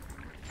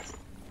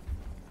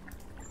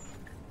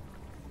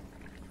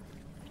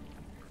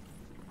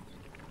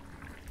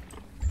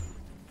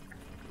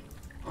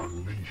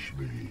 Unleash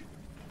me.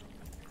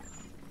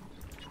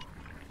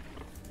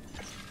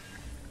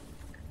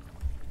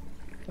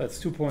 That's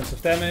 2 points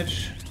of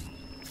damage.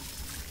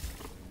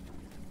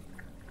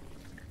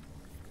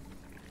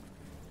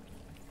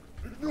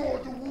 Ignore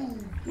the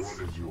wound.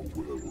 What is your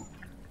will?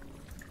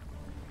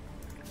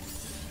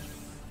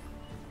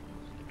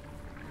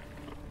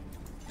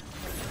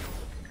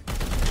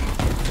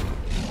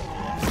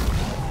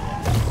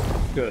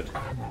 Good.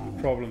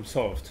 Problem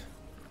solved.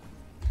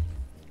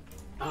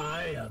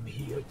 I am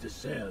here to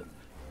serve.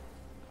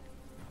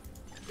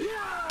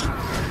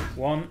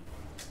 One.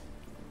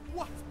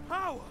 What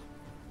power?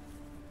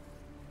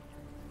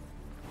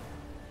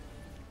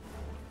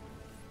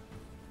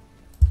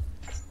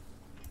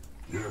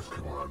 Yes,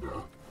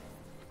 Commander.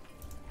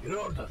 Your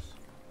orders.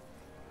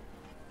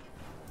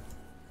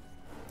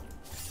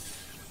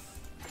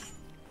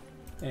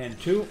 And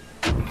 2.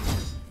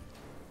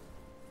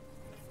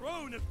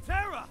 Throne of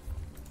terror.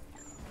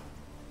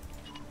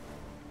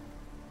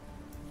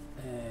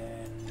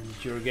 And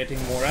you're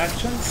getting more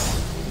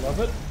actions. Love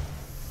it.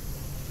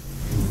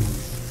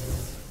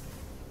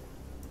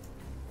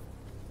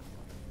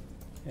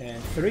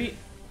 And 3.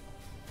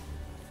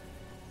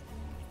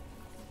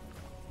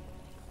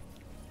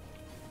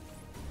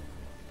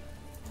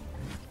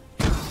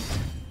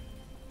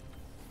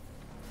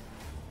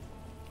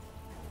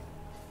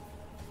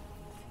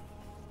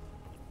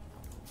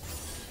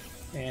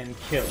 And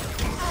kill.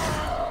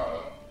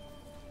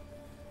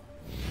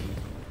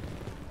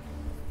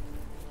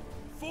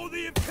 For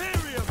the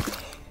Imperium!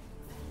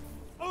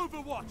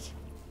 Overwatch!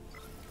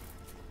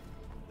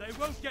 They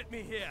won't get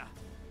me here.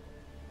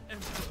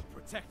 Emperor,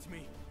 protect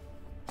me.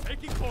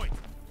 Taking point.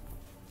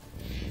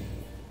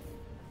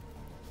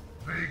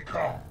 They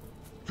come.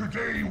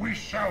 Today we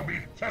shall be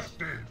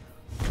tested.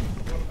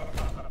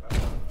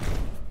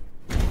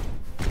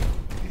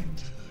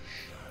 Into the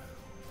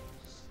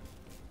shadows.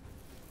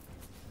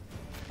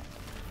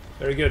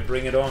 Very good,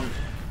 bring it on.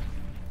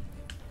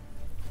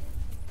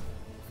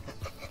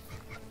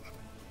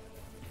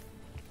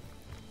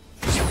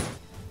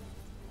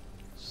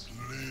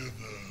 Slither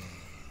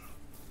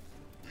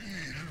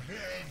in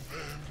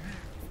heaven.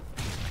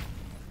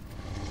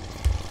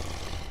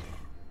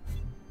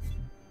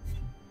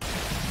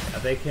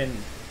 They can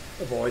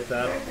avoid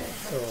that,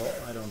 so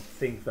I don't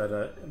think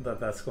that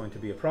that's going to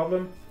be a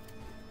problem.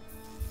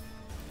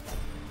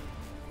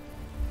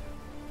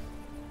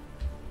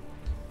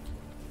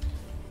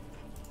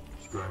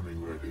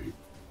 Standing ready.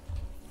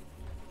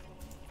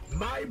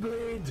 My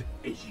blade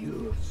is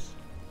yours.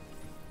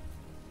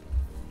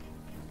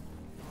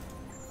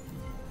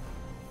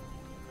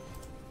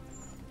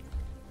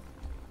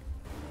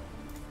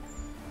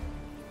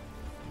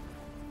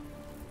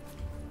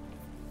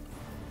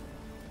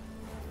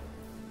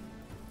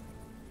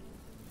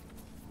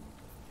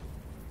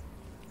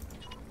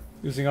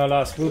 Using our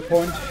last will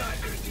point.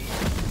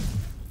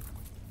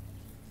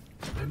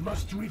 I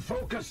must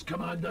refocus,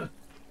 Commander.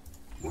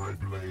 My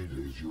blade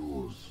is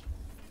yours.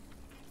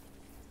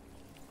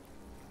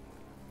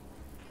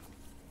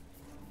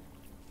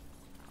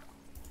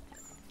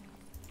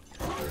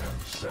 I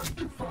have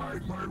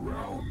sanctified my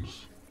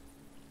rounds.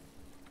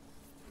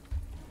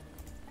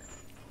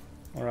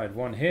 Alright,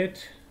 1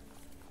 hit.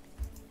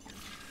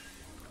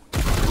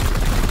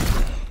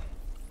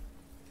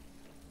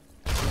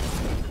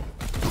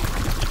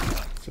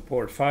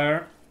 Support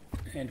fire.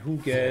 And who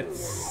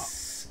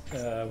gets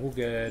the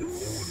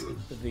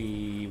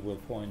will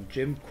point?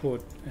 Jim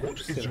could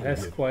still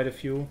has quite a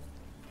few.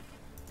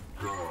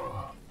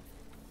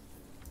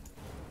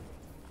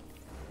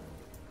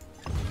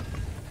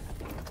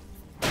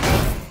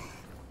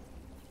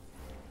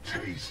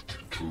 Taste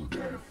to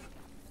death.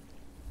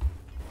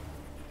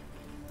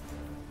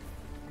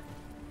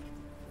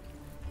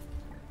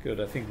 Good,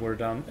 I think we're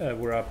down.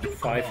 We're up to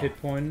 5 hit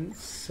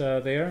points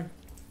there.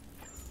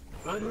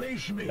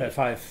 Unleash me.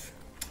 5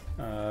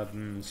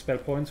 spell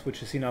points,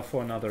 which is enough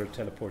for another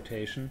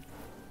teleportation.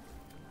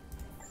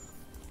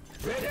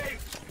 Ready.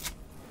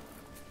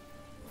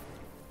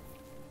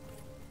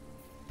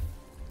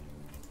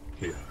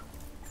 Here.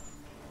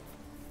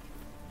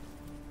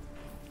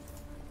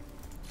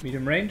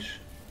 Medium range.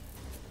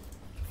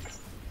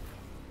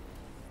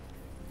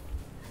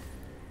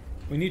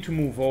 We need to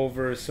move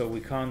over, so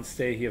we can't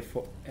stay here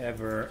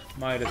forever.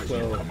 Might as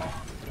well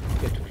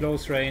get to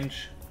close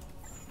range.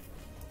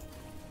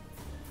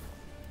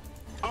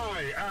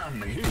 I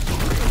am his.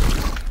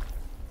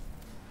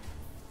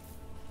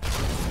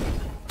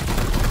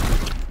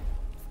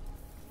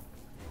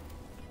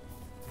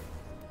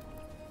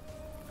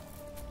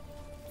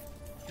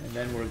 And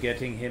then we're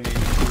getting him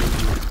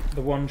into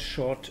the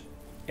one-shot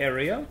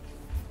area.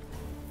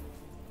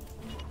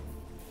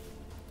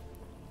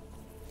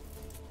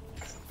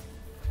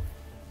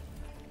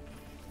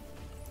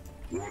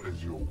 What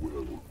is your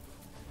will?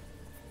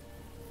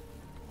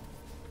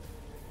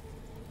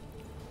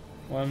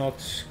 Well,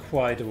 not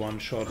quite a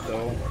one-shot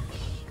though.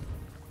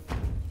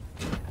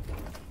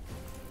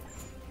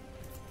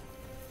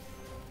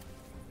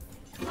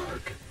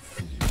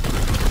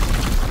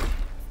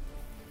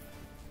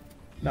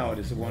 Now it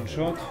is a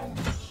one-shot.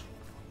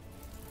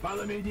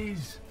 Follow me,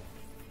 these.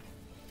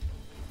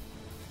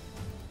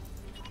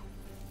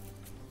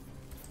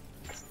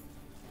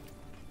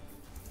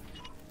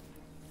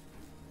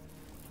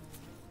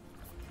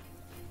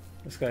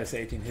 This guy has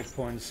 18 hit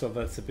points, so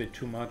that's a bit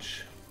too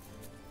much.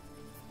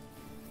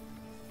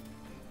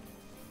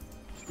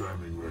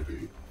 Standing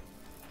ready.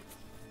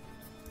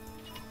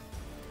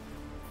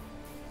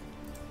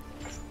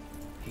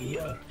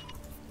 Here.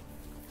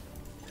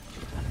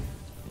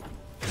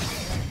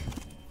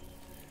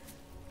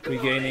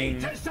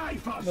 Regaining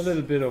a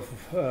little bit of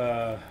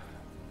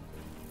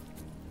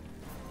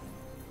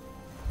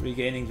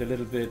regaining the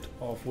little bit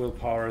of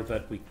willpower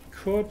that we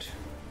could.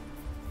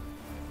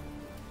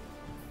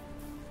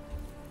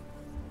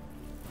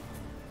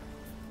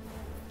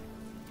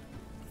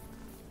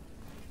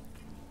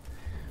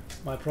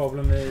 My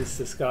problem is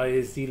this guy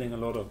is dealing a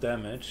lot of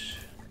damage.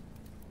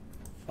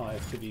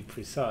 5 to be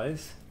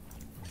precise.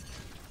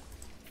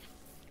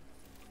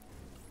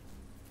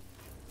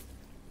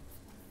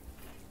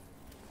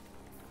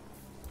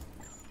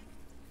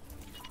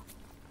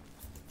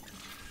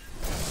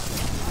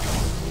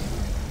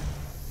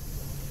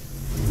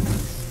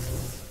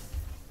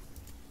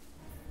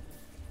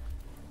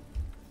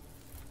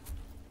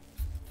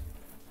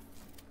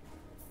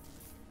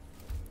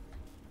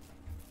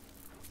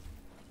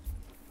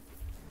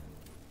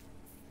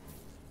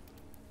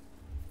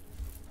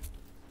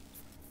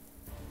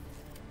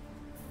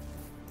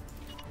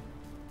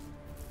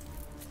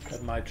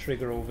 That might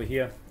trigger over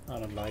here. I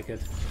don't like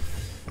it.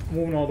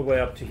 Moving all the way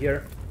up to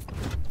here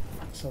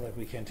so that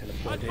we can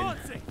teleport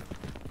in.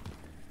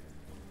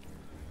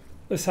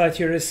 The side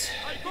here is,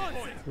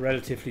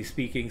 relatively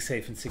speaking,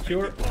 safe and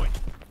secure.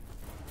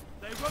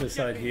 The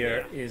side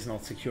here is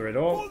not secure at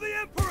all. Now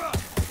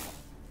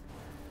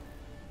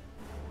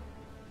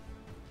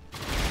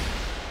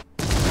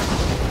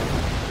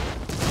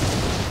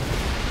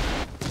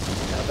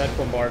that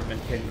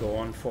bombardment can go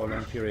on for a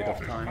long period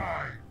of time.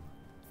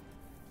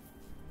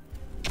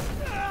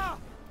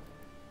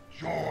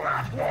 Kill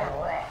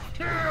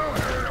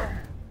him!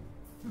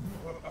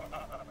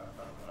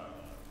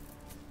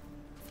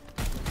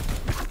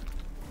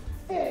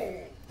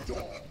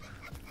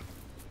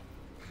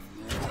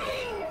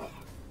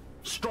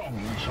 Strong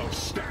shall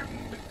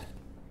stand.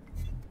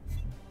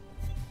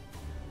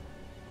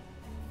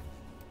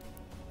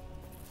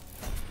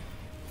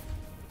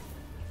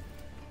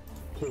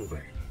 Pull.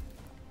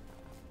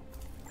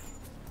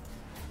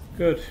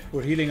 Good,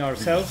 we're healing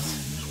ourselves.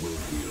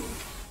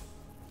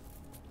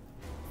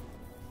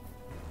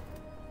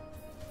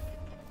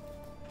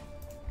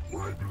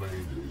 My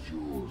blade is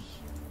yours.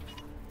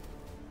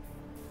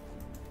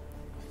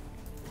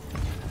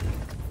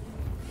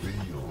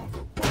 Feel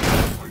the bite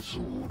of my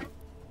sword.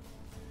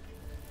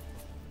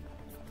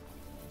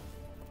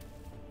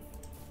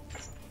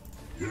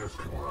 Yes,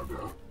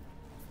 Commander.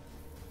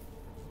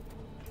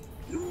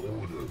 Your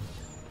orders.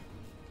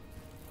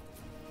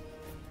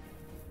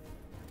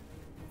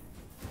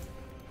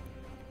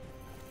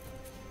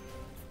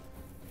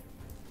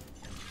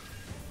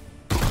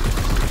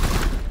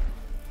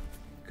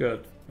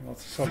 Good.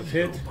 That's a solid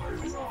hit.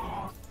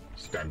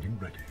 Standing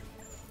ready.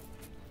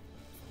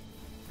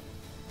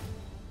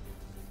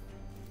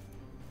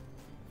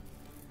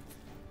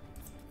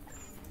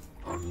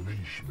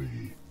 Unleash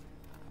me.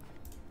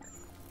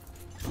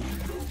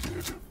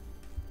 Reloaded.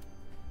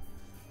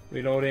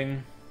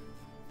 Reloading.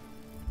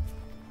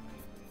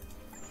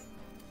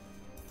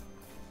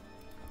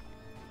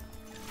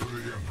 To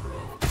the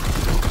Emperor.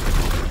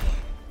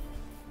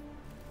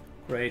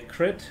 Great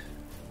crit.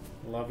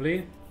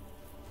 Lovely.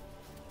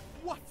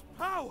 What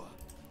power!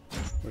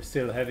 We're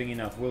still having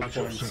enough will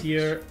points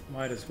here.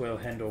 Might as well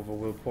hand over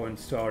will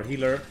points to our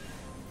healer.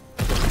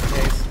 Just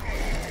in case.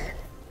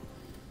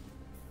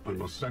 I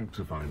must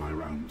sanctify my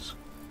rounds.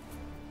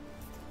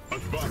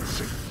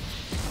 Advancing.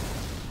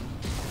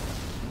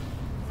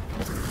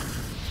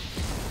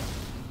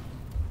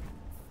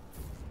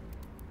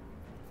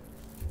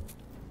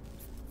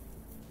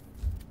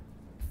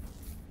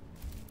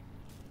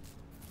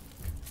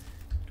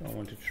 Don't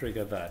want to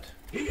trigger that.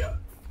 Here.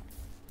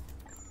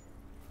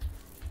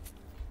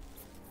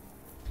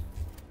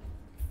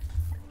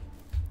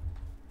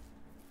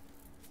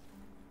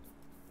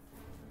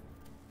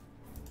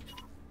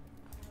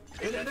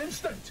 In an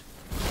instant.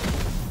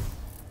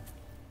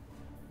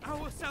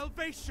 Our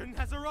salvation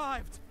has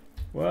arrived.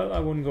 Well, I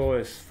wouldn't go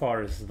as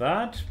far as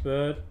that,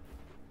 but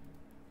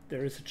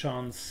there is a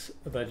chance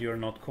that you're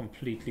not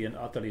completely and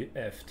utterly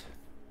effed.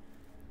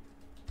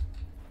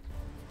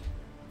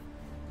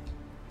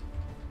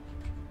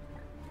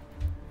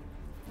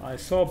 I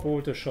saw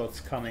bolter shots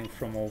coming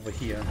from over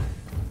here.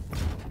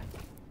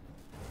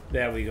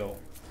 There we go.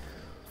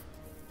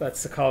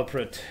 That's the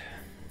culprit.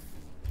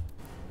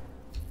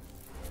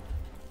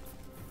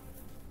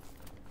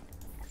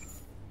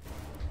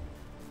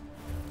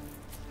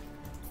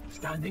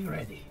 Standing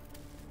ready.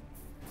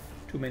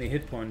 Too many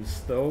hit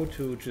points though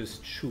to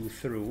just chew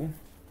through.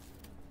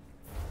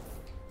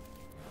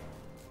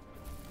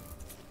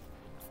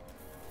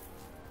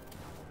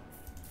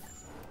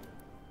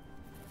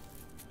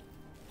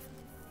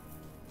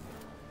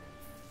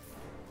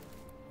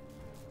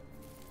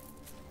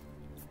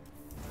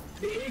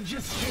 The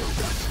Aegis shield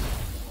us.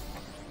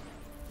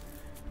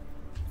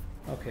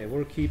 Okay,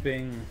 we're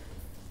keeping.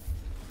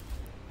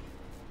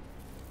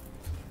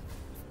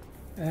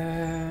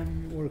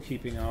 We're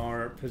keeping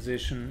our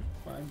position.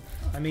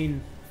 I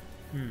mean,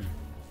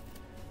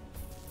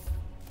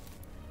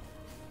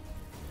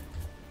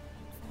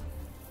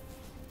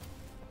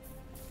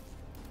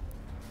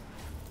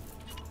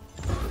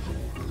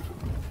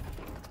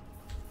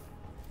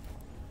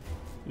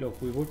 Look,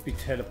 we would be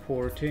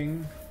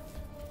teleporting.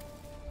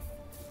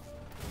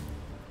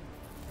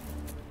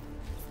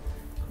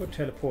 Could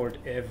teleport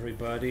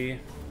everybody.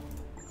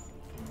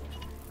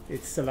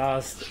 It's the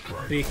last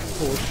big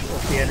push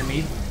of the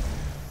enemy.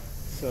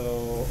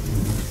 So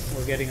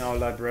we're getting our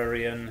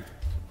librarian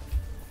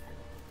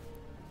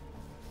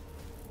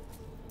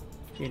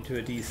into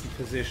a decent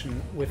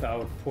position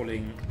without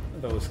pulling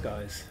those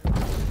guys.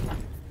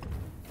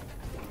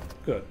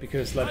 Good,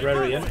 because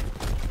librarian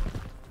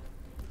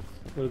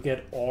will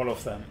get all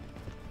of them.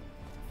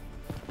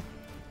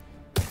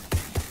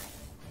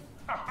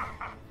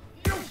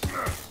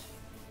 Useless!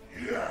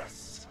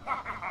 Yes!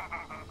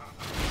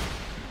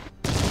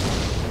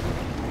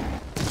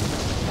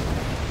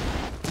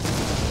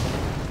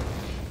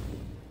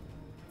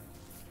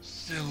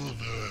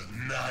 Silver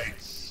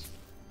Knights!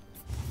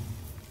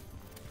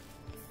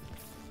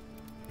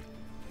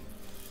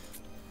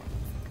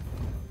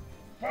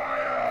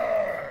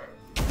 Fire!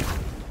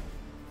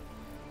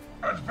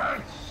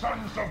 Advance,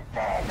 sons of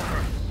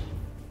barbarous!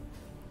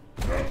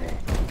 Double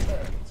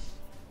protect!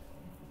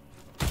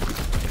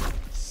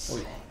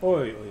 Oi,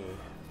 oi, oi, oi.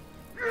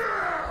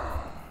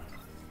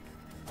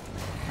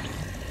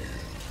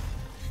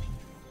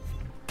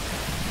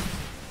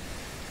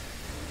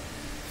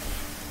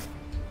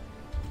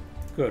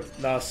 Good,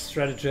 last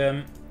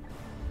stratagem.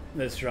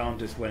 This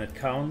round is when it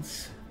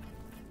counts.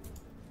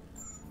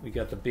 We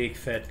got the big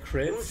fat What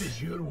crits.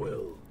 is your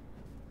will?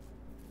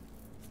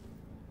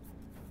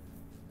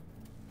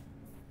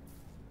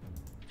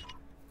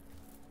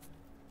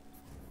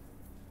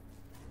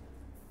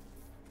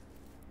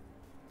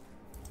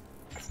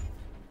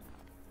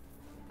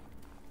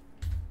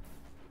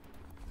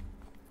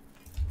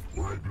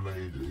 My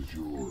blade is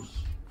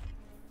yours.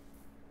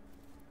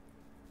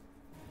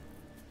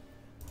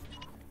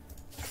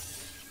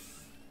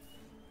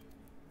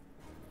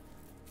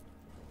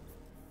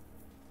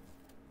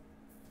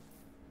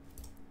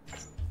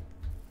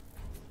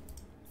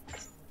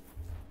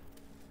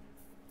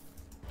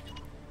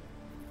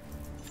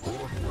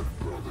 Onward,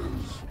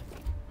 brothers.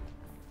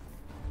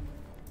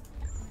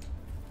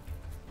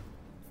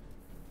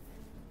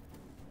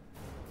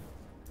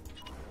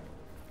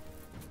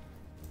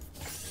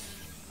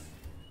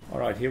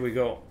 Alright, here we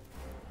go.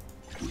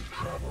 We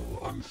travel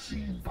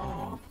unseen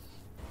paths.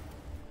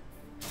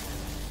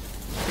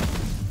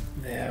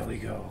 There we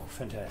go.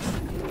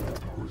 Fantastic.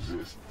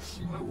 Resists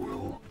my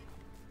will.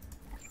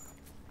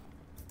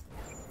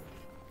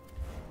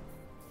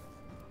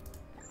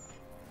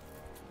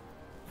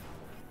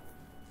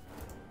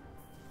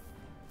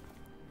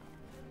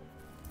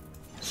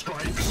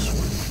 Strike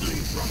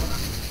swiftly, brother.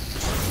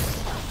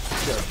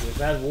 Good. With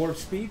that warp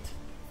speed,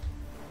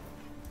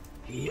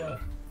 Here.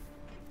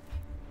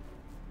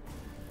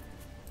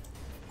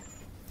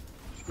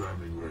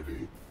 Standing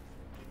ready.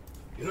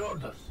 Your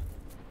orders.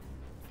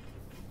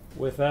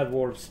 with that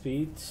warp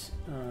speed,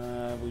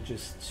 we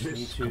just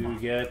need to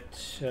get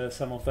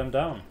some of them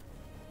down.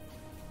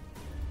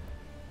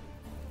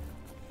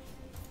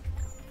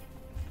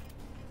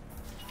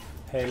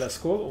 Hey, let's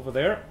go over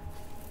there.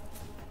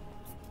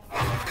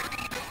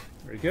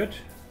 Very good.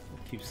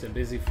 Keeps them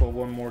busy for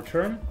one more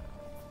turn.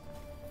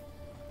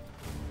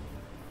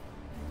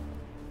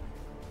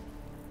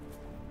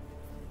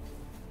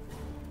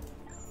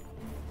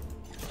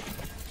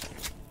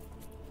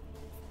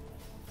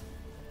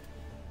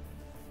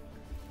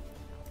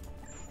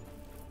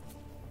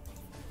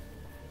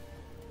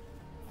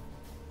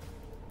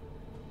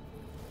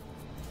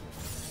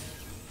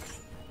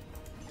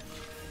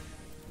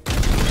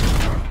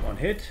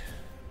 Hit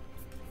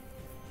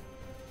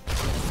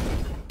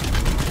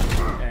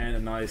and a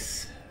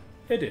nice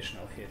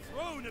additional hit.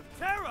 Throne of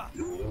Terror!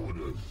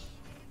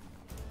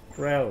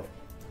 Grell.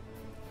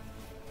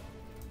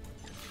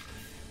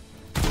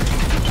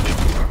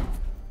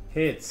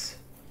 Hits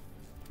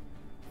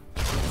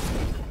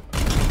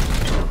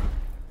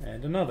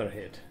and another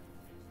hit.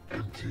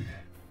 Empty.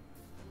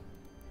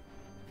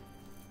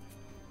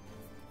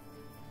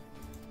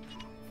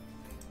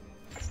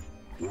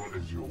 What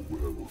is your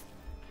will?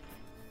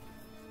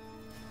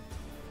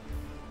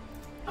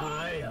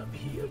 I am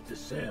here to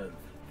serve.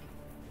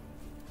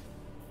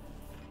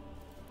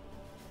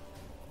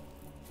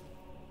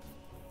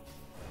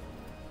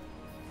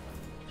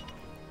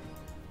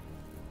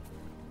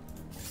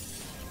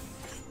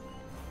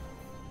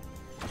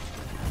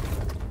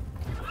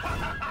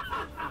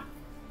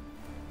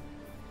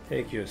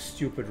 Take your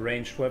stupid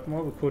ranged weapon.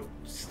 Well, we could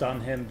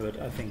stun him, but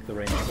I think the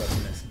ranged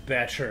weapon is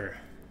better.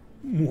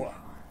 Mwah.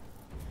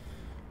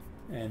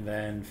 And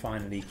then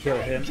finally kill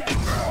him.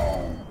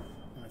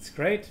 That's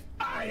great.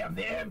 I am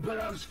the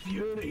Emperor's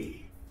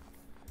fury.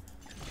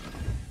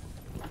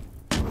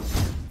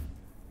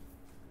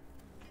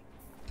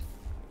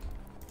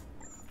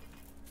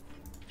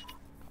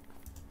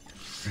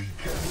 Seek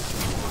it.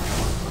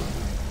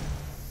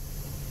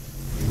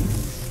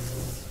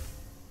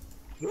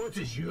 What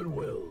is your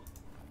will?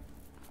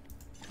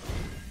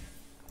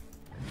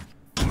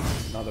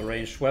 Another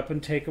ranged weapon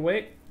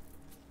takeaway.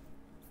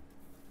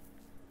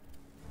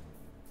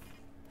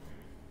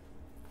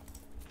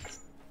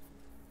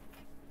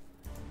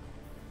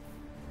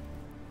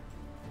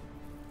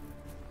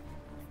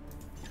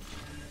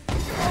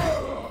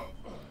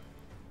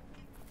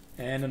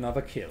 And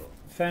another kill.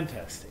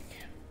 Fantastic.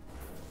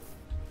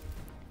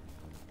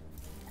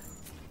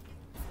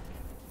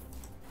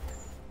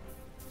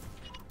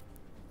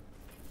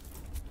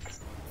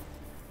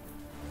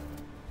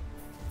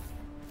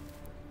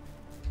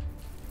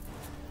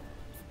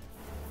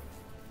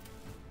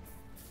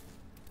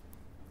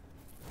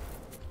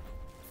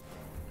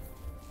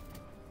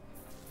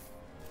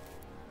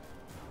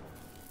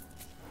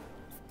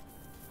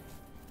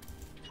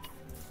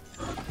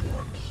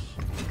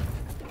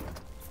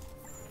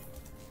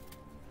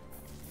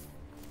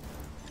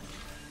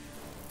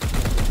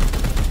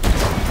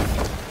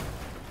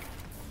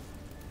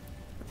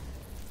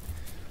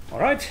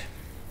 Alright.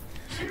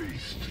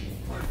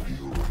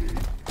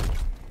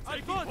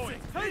 Advancing!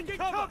 Taking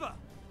cover!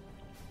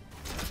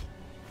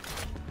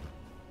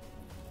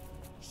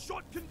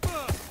 Shot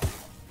confirmed!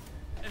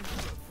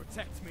 Emperor,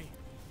 protect me!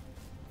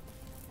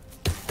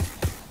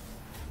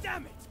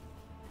 Damn it!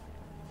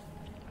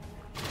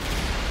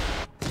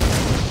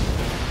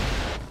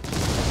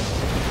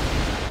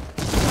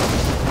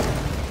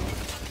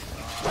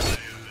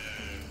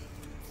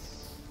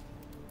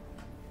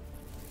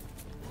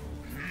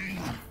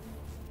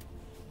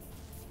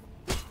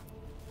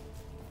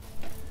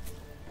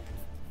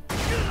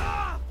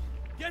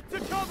 Get to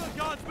cover,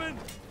 guardsmen!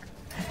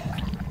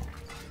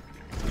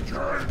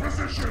 Turn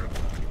position!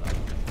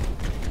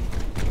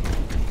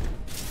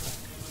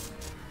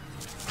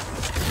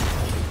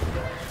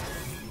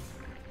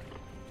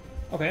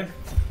 Okay.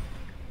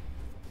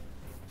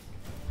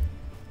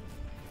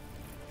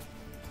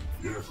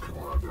 Yes,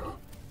 Commander.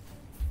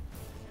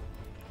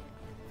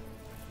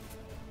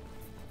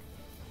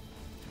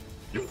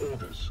 Your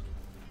orders.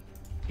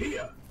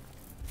 Here.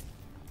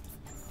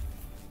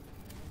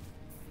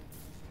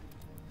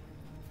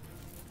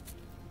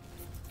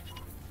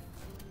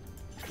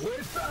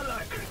 With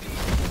alacrity.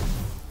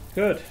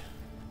 Good.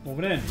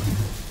 Moving in.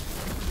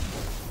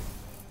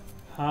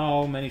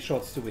 How many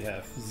shots do we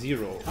have?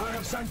 0. I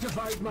have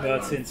sanctified my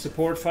But life. since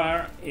support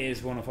fire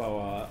is one of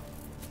our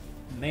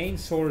main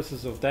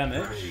sources of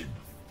damage,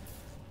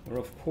 we're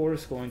of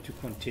course going to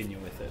continue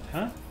with it,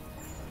 huh?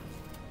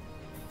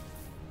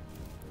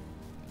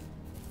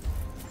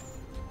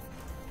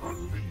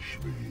 Unleash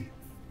me.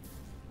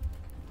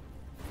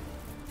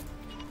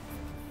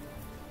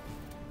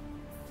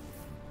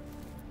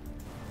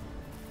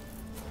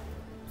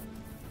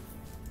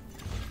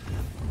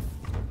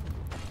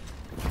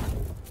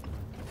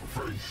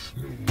 Face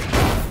me.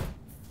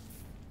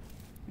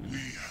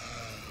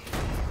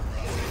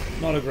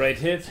 Not a great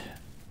hit.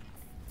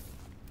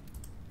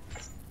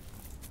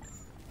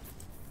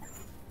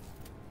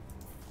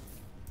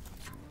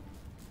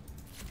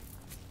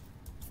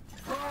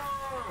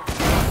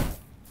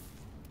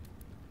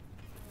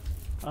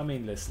 I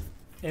mean, listen,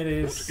 it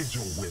is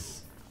your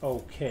will?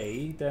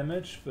 okay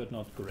damage, but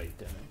not great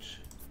damage.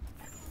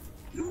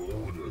 Your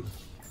orders.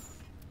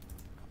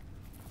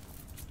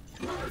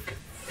 Black.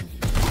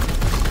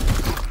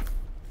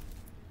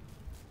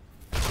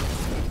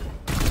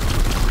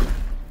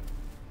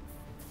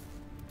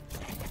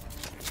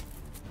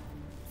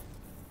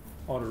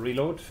 Auto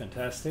reload,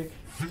 fantastic.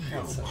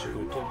 That's such a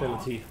good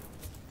ability.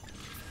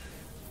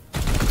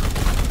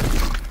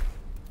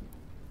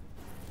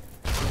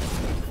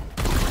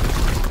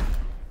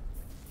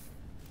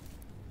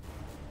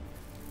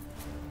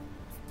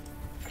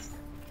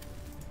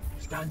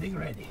 Standing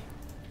ready.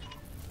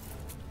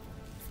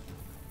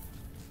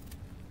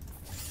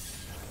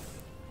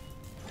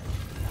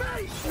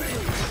 Face me.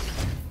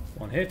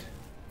 One hit.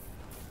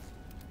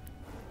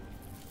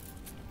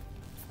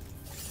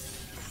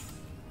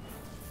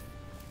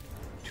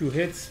 Two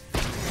hits.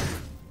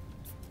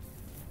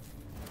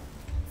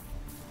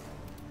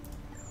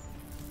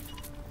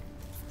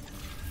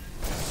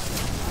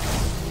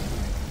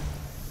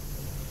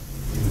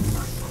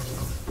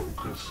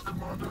 Focus,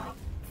 Commander.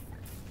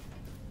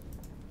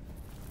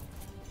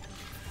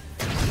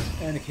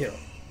 And a kill.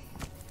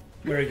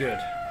 Very good.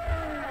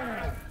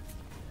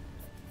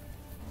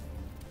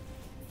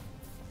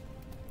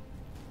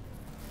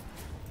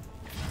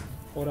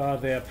 What are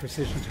their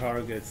precision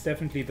targets?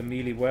 Definitely the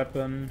melee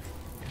weapon.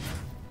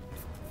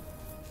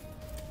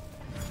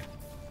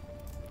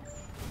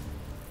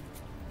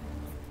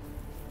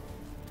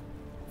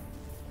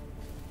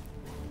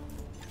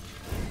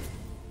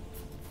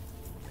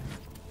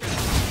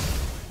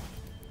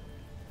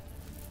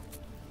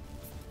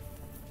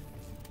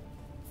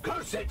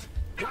 Curse it!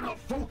 Cannot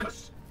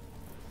focus!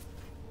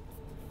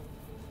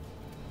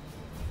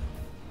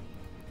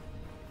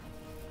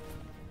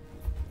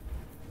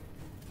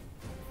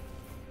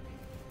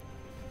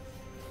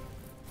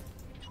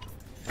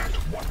 At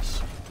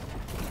once!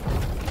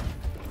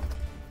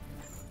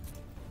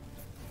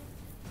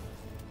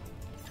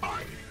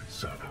 Aye,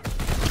 sir.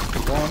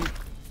 One.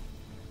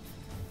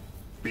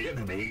 The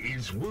enemy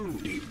is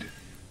wounded.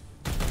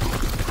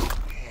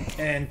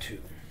 And two.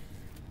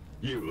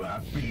 You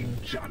have been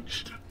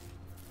judged.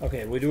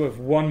 Okay, we do have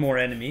one more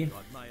enemy,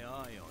 Got my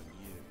eye on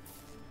you.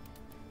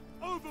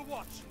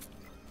 Overwatch!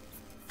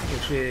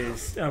 which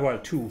is, well,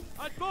 two.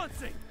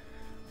 Advancing!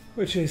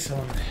 which is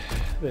on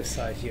this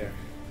side here.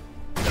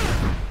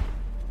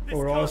 But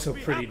we're also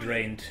pretty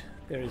drained.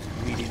 There is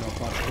really not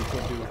much we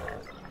can do.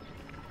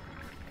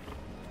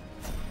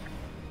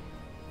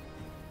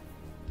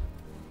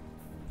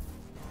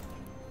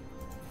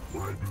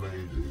 My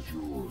blade is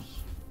yours.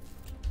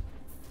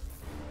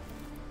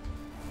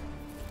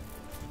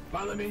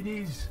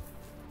 Palamedes.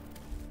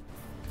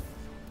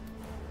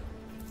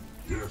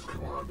 Yes,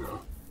 Commander.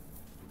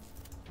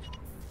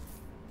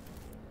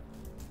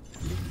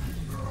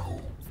 Leaving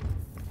now.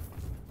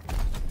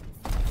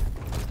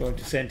 Going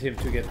to send him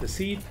to get the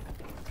seed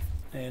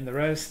and the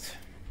rest.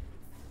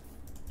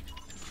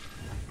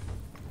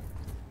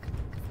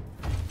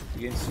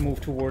 Begins to move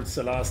towards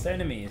the last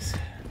enemies.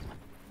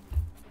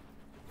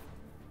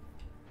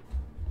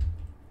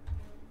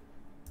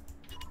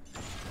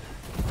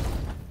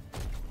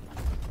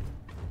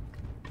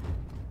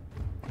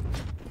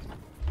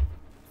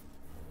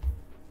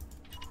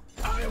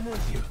 I am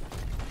with you.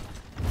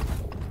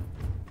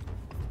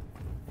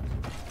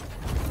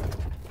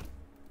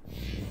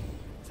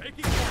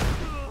 Taking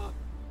one.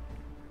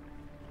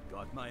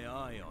 Got my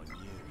eye on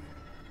you.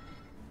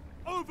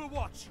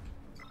 Overwatch.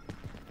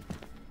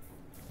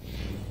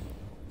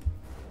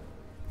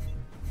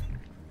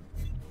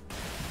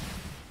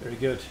 Very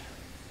good.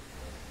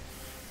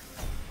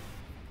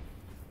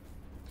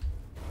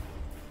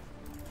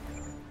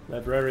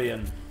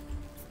 Librarian.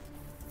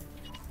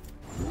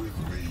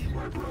 With me,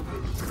 my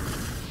brothers.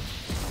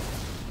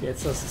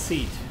 Gets us a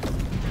seat.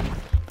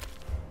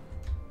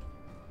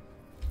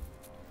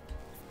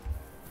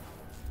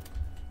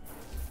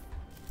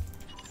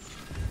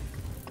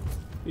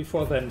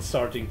 Before then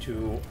starting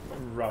to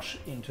rush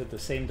into the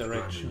same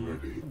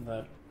direction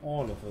that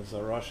all of us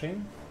are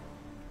rushing.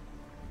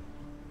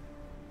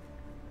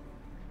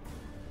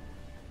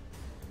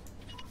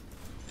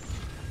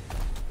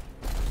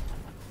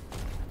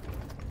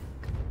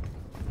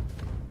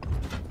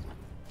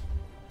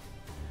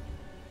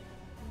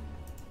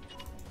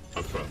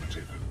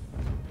 Affirmative.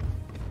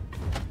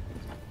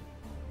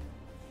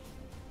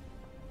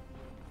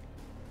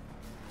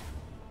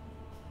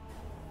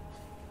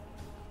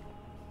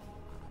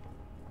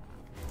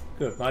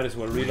 Good, might as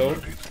well reload,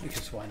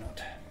 because why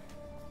not?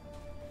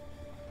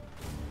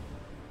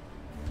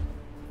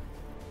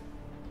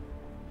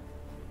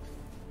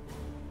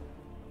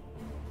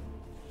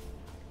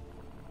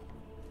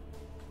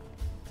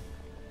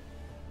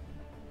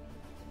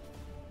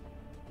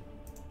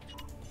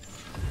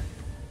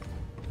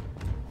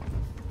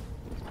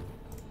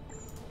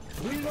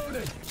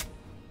 Reloaded.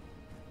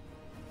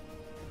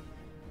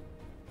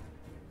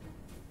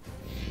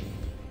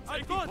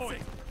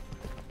 Advancing.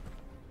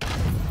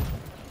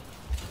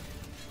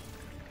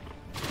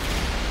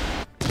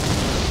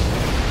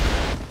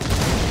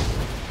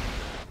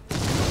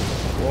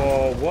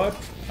 Whoa, what?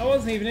 I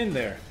wasn't even in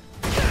there.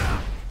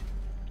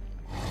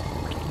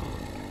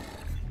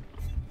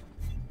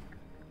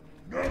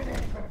 Noble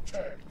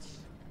protects.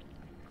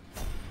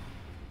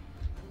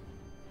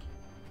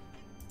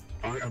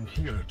 I am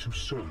here to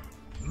serve.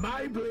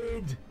 My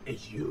blade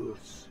is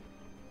yours.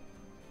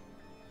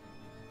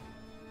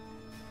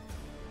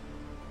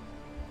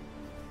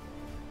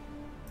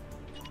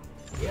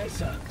 Yes,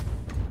 sir.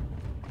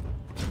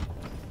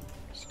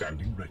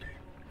 Standing ready.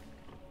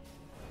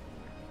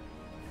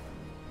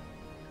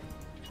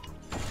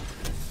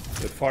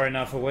 Good, far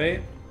enough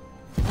away.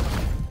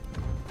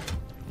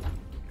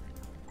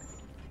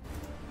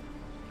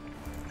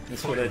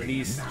 This will at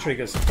least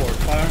trigger support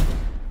fire.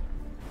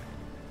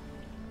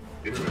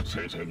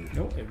 Irritating.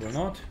 No, it will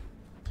not.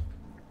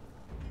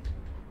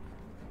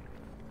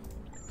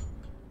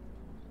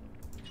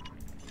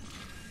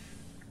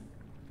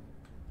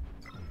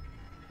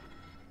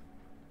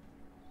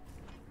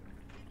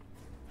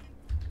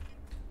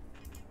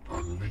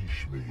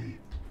 Unleash me.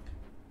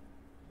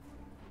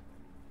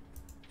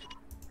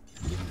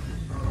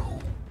 Moving now.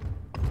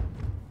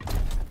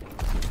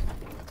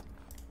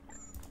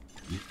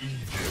 The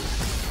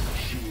Aegis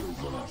shields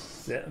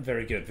us. Yeah,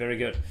 very good, very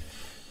good.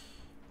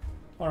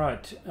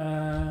 Alright,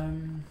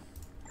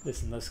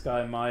 listen, this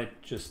guy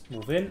might just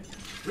move in,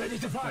 Ready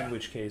to fire. in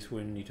which case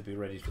we need to be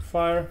ready to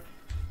fire.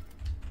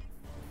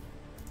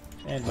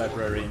 And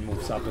Librarian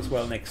moves up as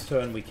well. Next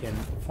turn we can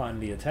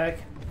finally attack.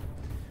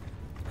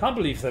 Can't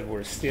believe that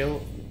we're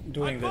still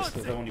doing this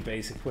with only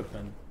base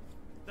equipment.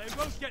 They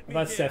won't get me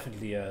That's here.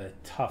 definitely a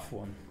tough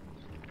one.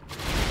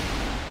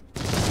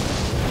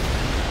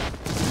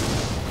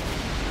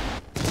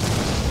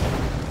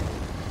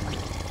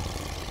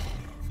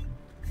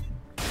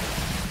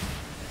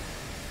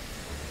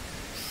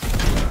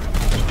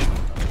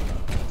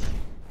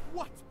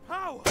 What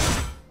power?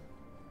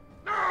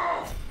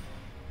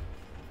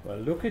 Well,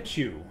 look at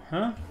you,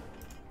 huh?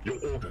 Your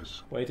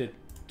orders. Waited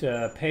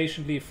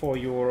patiently for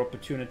your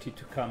opportunity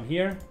to come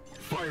here.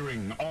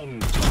 Firing on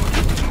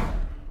target.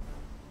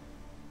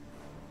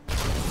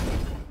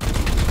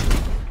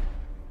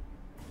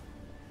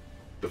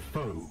 The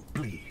foe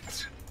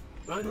bleeds.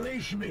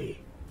 Unleash me.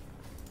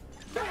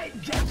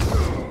 Vengeance.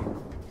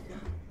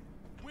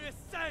 We're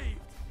saved.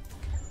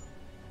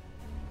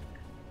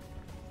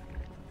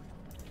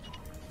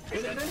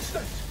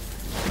 useless!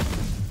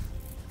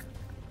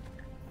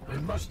 I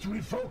must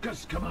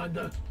refocus,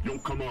 Commander. Your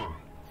command.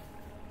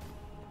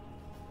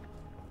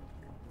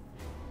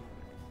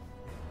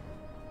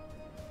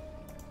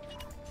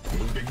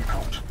 Moving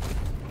out.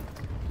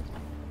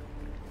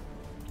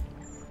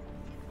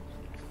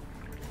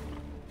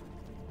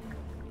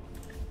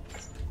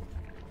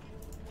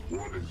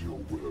 What is your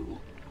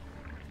will?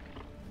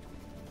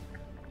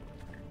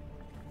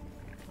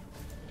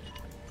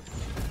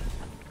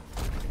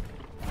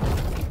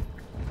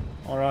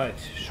 All right,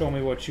 show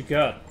me what you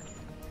got.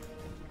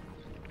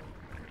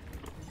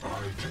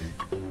 I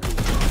take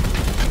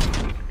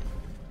over.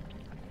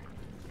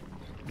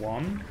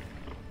 One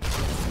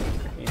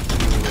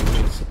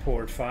into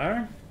support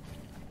fire.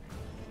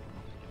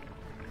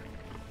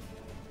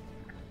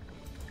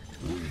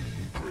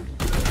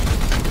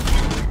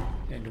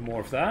 Into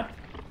more of that.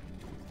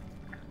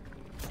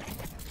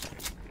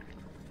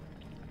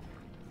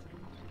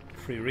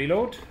 Free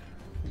reload.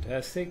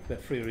 Fantastic.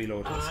 That free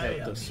reload has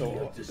helped us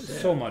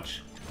so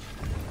much.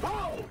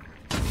 Oh!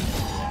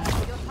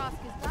 Your task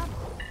is done.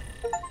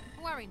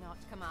 Worry not,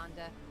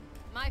 Commander.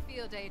 My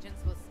field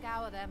agents will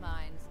scour their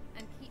minds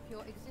and keep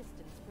your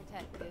existence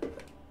protected.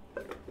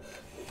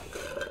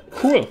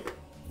 Cool.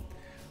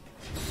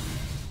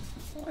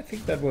 Well, I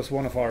think that was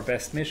one of our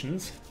best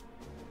missions.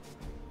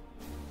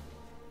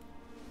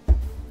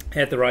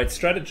 Had the right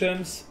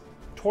stratagems.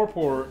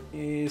 Torpor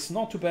is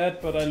not too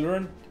bad, but I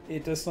learned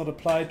it does not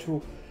apply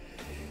to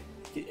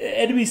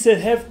enemies that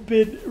haven't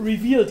been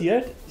revealed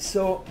yet,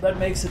 so that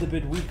makes it a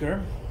bit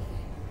weaker.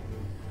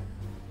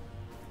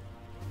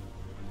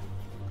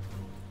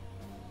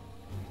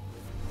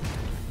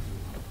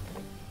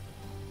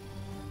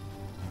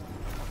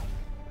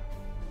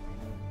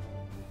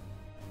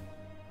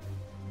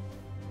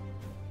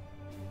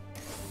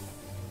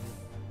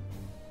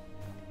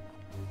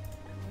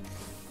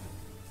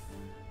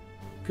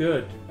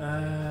 Good.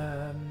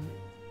 A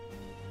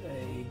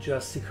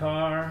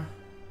Justicar.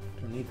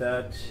 Don't need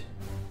that.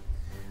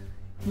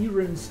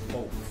 Eren's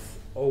Oath.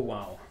 Oh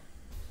wow.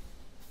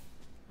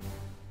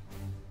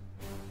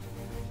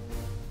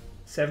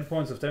 7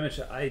 points of damage.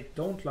 I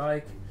don't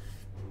like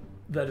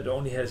that it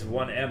only has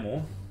 1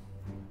 ammo.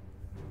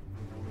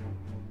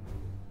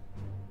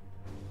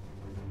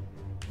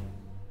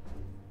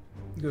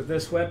 Because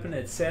this weapon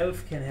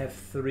itself can have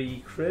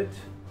 3 crit.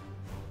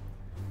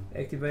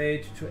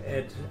 Activate to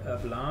add a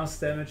blast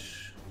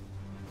damage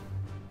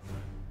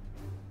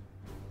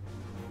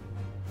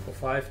for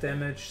 5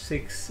 damage,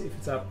 6 if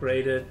it's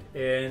upgraded,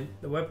 and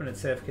the weapon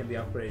itself can be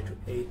upgraded to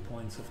 8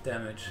 points of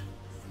damage.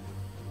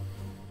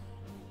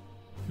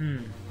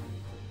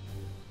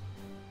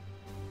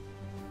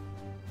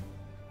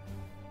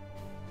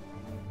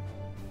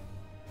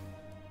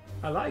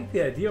 I like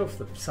the idea of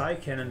the Psy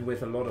Cannon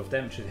with a lot of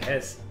damage. It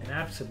has an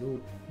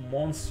absolute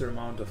monster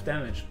amount of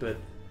damage, but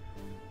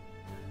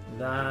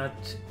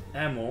that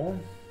ammo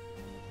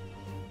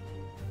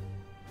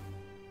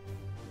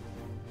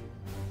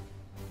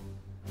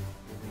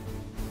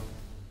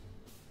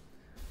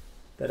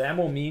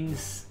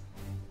means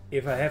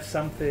if I have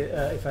something,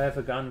 if I have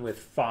a gun with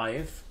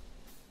 5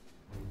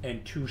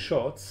 and 2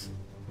 shots,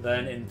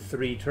 then in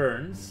 3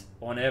 turns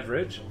on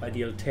average I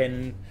deal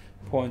 10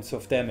 points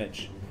of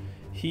damage.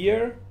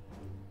 Here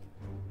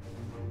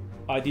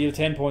I deal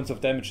 10 points of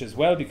damage as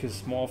well,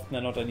 because more often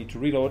than not I need to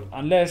reload,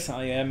 unless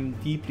I am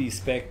deeply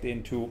spec'd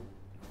into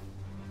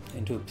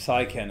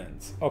Psy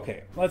Cannons.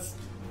 Okay, let's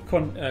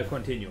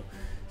continue.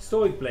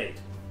 Stoic Blade,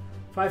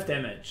 5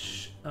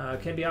 damage,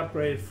 can be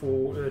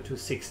upgraded to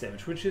 6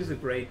 damage, which is a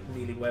great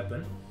melee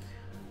weapon,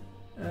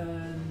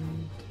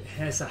 and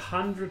has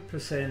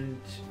 100%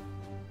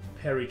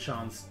 parry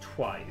chance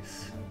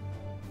twice.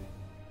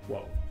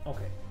 Whoa,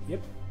 okay,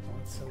 yep,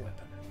 that's a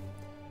weapon.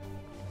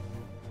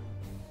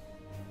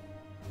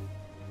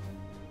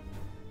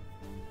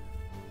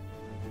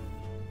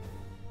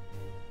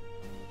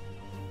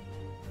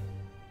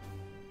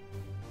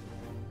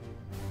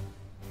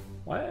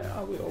 Why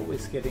are we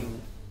always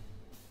getting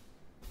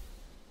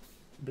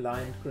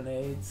blind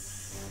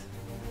grenades?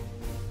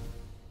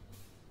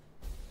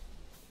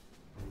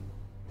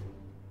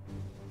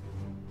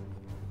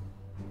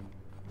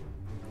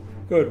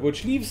 Good,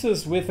 which leaves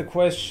us with a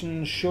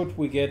question: should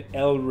we get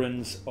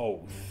Elrond's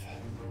Oath?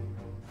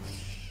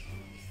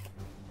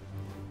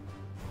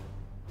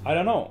 I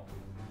don't know.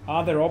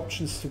 Are there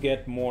options to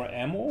get more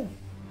ammo?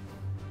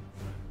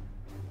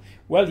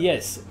 Well,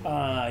 yes,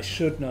 I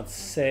should not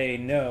say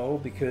no,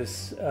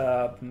 because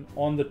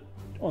on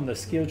the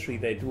skill tree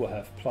they do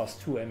have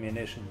 +2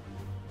 ammunition.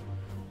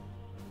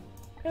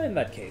 And in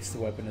that case, the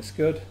weapon is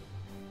good.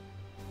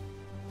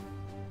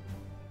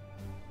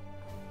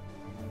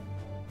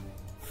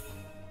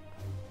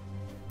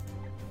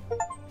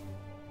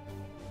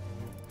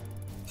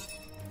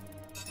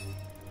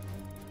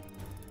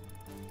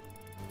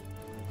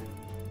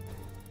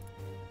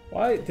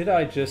 Why did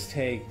I just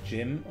take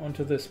Jim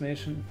onto this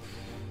mission?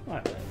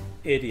 I'm an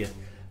idiot.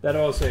 That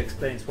also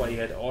explains why he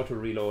had auto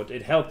reload.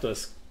 It helped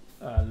us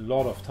a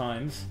lot of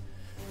times,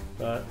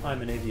 but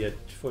I'm an idiot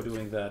for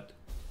doing that.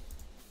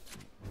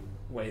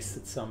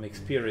 wasted some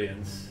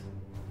experience.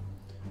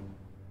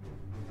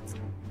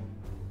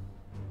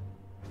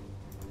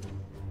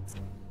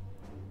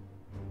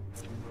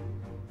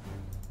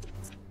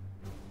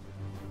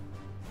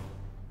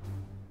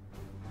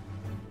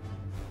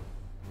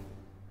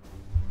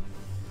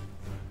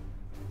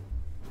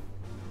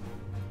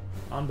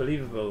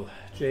 Unbelievable.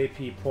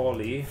 JP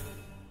Pauly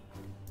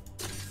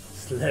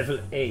is level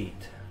 8.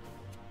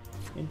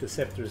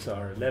 Interceptors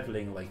are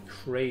leveling like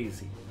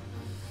crazy.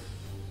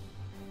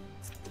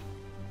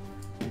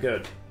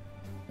 Good.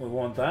 We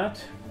want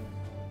that.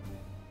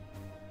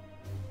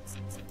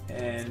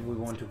 And we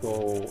want to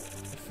go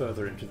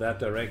further into that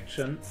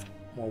direction.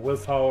 More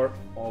willpower,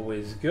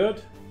 always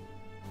good.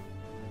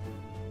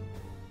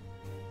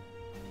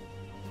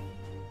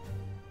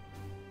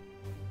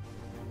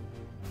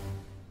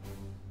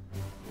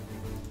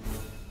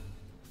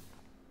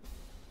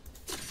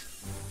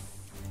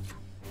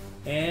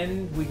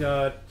 And we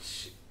got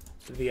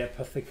the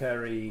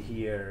apothecary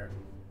here.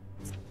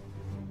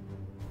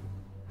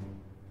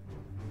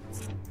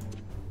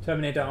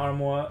 Terminator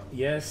armor,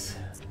 yes,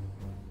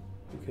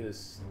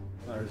 because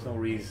there's no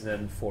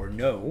reason for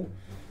no.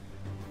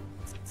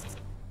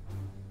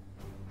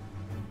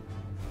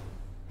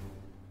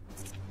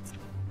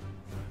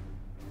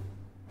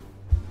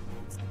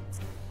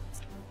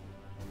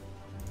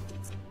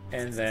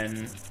 And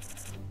then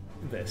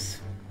this.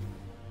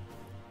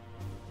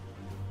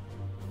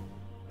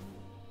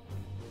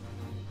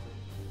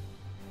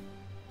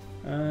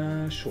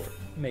 Sure,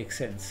 makes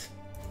sense.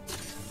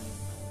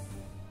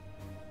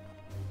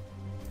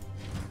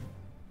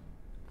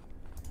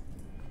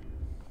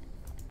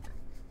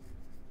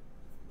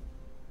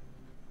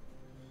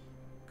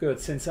 Good,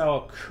 since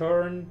our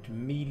current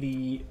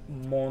melee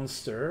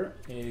monster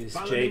is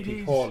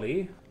JP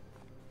Pauly,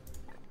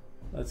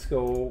 let's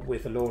go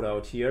with a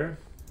loadout here.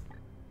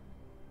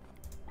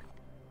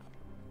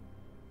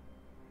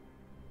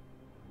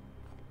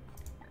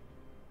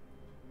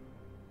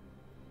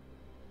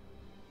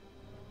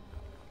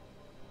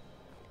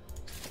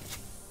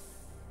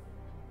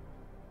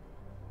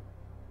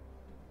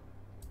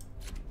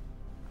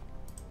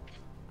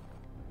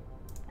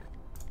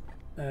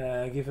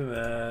 Give him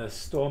a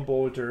storm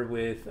bolter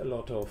with a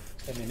lot of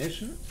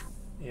ammunition.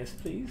 Yes,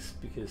 please,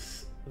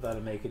 because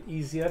that'll make it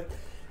easier.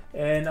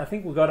 And I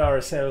think we got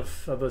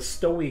ourselves the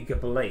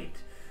Stoic Blade,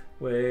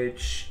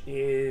 which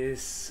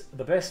is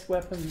the best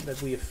weapon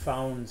that we have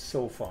found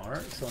so far.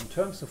 So in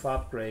terms of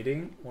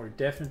upgrading, we're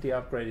definitely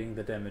upgrading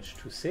the damage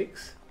to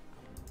 6.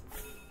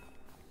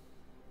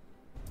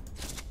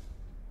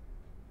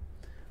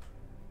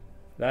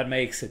 That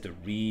makes it a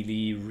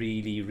really,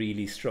 really,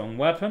 really strong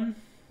weapon.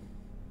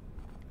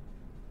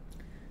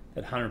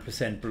 That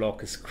 100%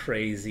 block is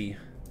crazy.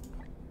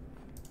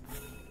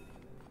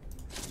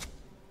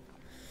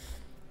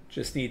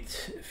 Just need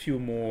a few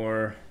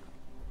more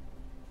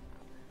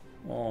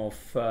of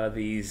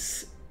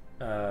these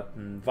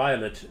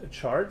violet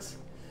charts.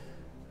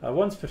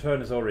 Once per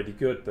turn is already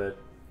good, but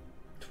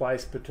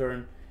twice per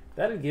turn,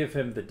 that'll give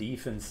him the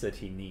defense that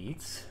he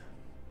needs.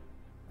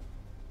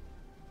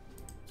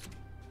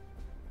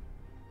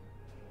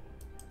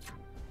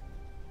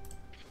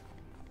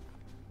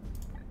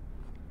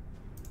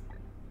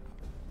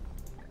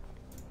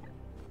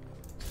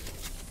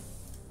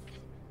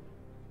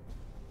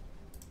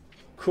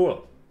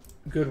 Cool,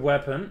 good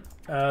weapon.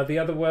 The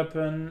other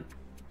weapon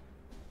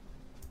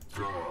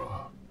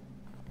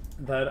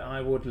that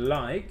I would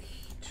like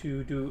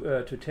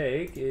to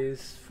take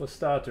is, for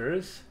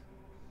starters,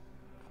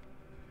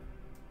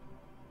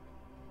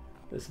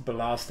 this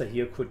blaster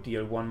here could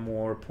deal 1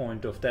 more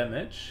point of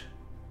damage.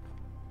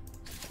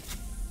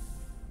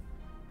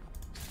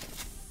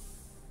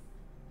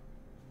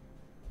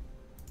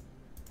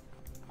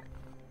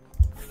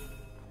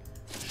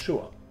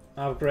 Sure.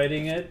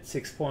 Upgrading it,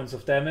 6 points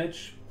of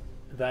damage.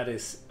 That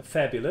is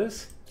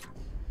fabulous.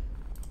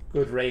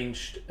 Good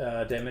ranged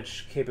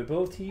damage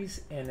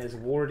capabilities, and as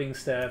warding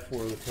staff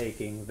we're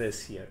taking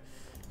this here.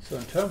 So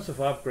in terms of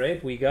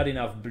upgrade, we got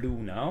enough blue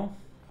now.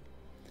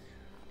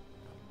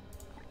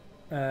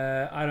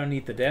 I don't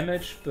need the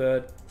damage,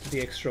 but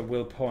the extra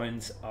will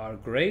points are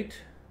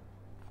great.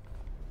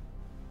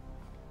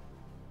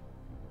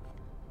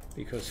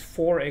 Because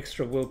 4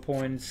 extra will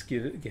points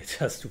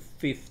get us to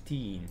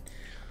 15.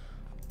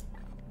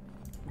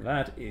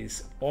 That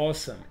is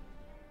awesome.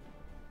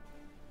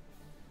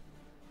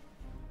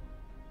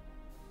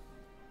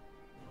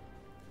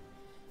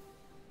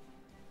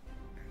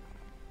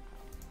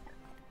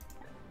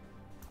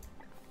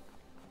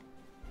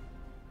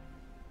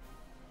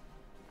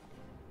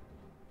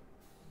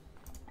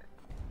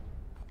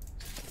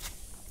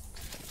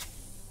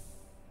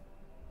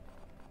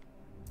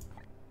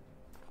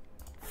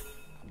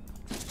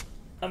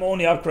 I'm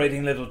only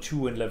upgrading level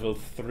 2 and level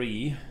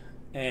 3,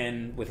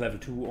 and with level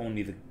 2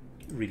 only the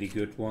really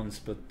good ones,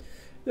 but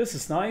this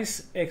is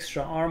nice.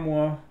 Extra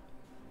armor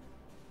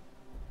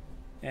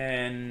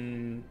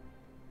and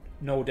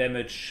no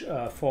damage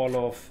fall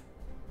off.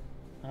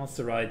 That's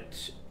the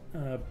right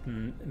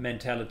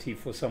mentality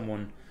for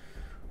someone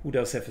who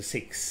does have a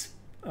 6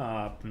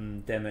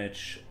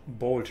 damage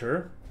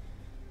bolter.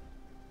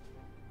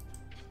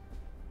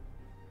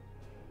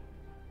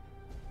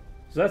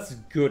 So that's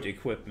good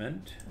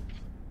equipment.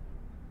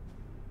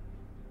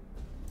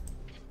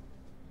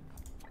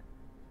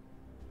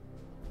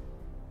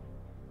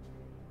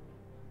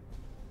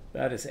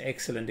 That is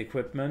excellent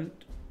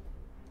equipment.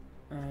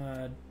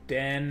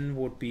 Dan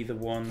would be the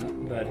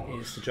one that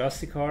is the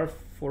Justicar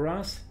for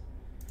us.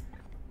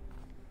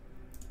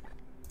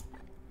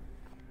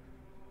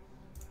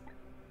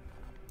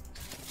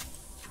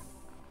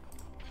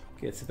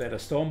 Gets a better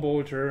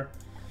Stormbolter.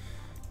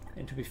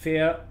 And to be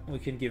fair, we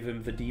can give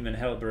him the Demon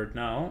Halberd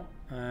now.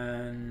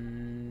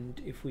 And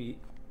if we,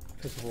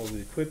 first of all, we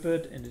equip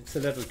it, and it's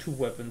a level 2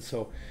 weapon,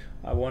 so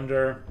I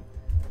wonder,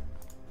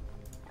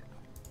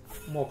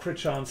 more crit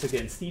chance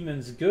against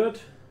demons, good.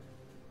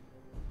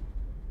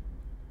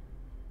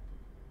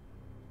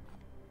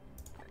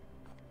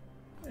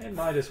 And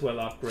might as well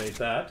upgrade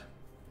that.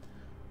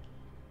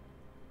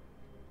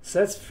 So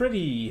that's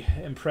pretty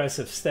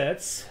impressive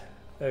stats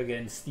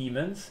against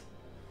demons,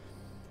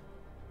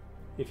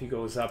 if he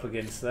goes up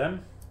against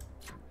them.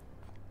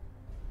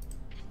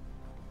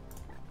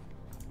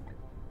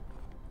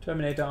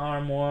 Terminator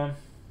armor.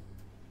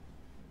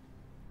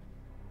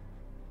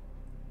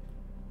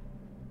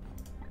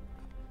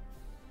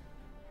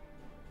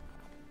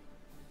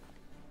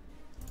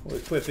 We're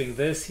equipping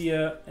this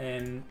here,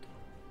 and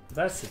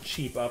that's a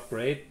cheap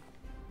upgrade.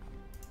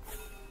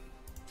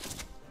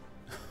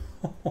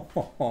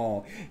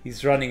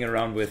 He's running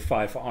around with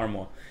 5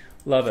 armor.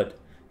 Love it.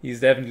 He's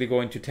definitely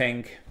going to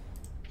tank.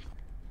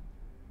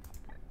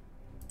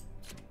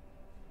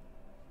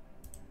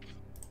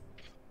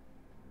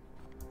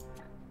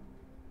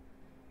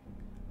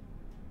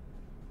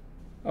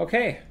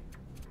 Okay.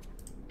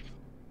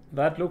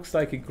 That looks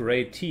like a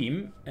great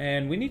team,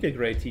 and we need a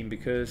great team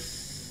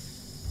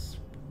because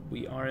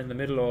we are in the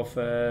middle of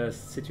a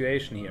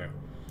situation here.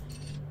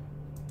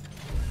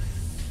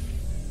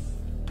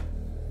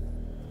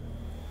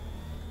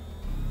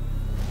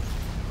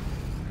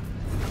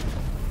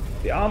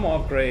 The armor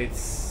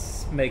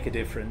upgrades make a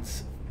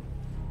difference.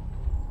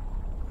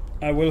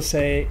 I will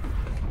say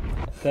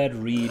that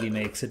really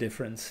makes a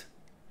difference.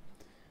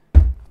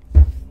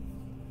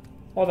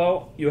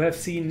 Although you have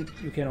seen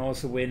you can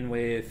also win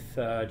with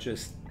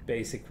just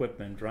base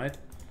equipment, right?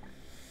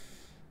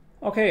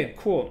 Okay,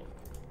 cool.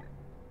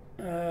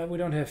 We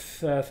don't have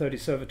 30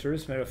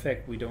 servitors. Matter of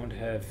fact, we don't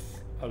have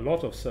a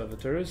lot of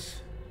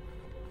servitors.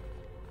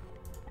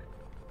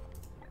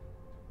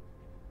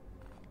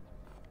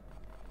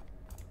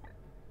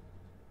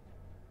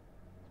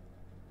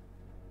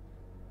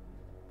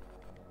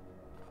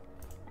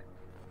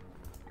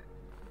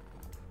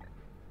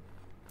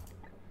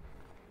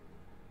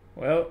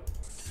 Well,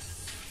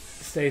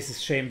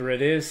 stasis chamber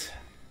it is.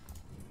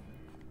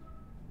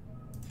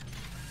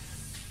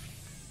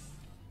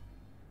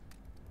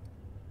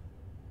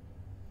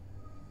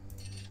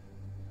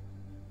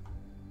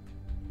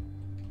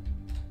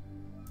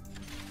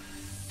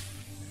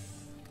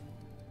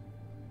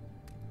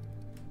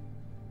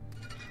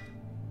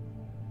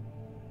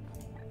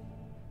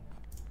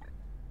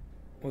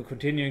 We're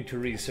continuing to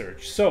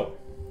research. So,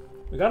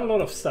 we got a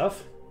lot of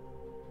stuff.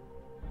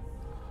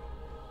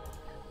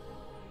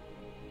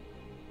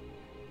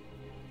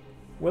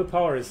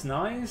 Willpower is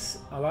nice,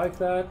 I like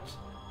that,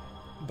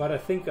 but I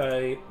think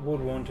I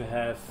would want to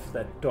have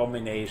that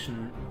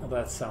domination.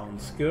 That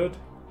sounds good.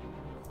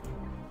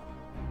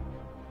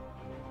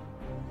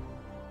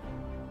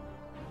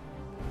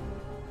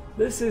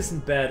 This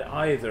isn't bad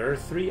either.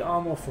 3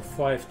 armor for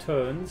 5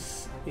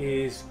 turns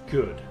is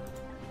good.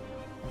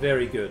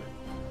 Very good.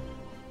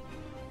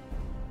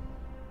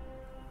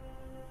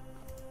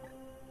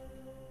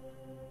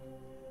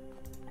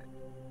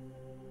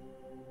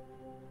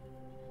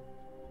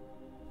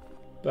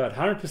 But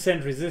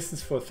 100%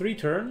 resistance for 3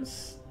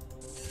 turns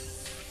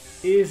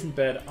isn't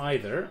bad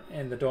either,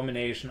 and the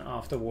domination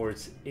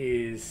afterwards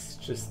is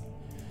just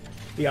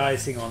the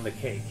icing on the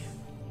cake.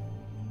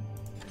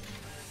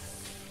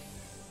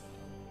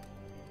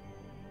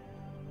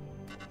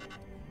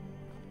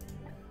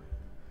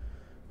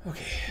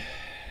 Okay,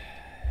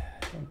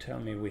 don't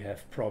tell me we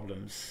have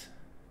problems.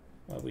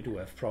 Well, we do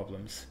have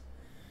problems.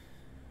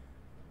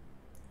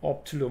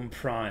 Optilum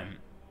Prime.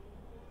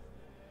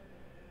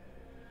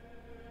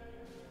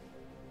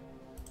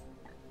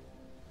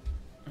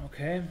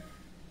 Okay,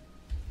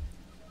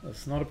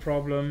 that's not a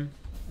problem.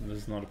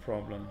 That's not a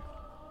problem.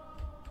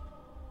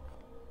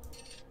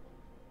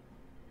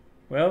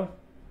 Well,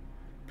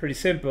 pretty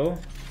simple.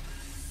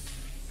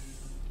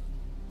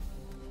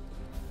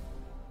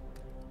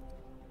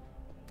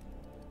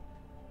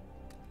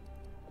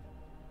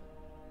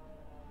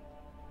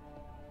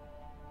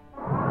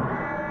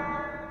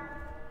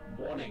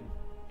 Warning,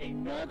 a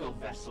Nurgle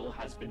vessel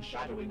has been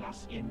shadowing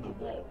us in the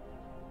wall.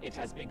 It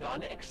has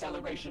begun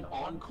acceleration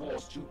on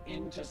course to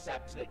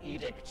intercept the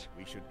edict.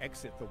 We should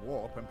exit the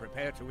warp and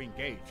prepare to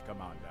engage,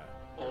 Commander.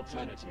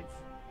 Alternative.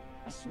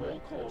 A small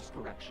course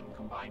correction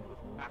combined with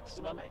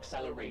maximum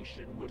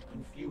acceleration would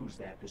confuse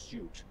their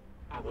pursuit.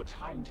 our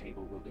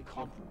timetable will be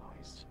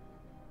compromised.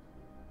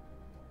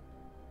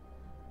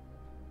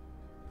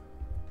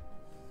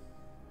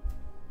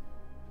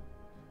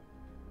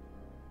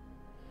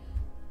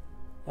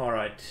 All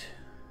right.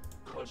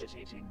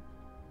 Cogitating.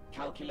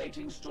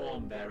 Calculating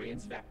storm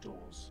variance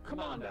vectors.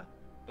 Commander,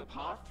 the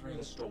path through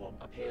the storm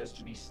appears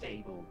to be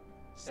stable.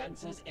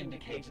 Sensors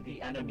indicate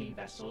the enemy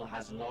vessel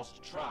has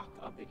lost track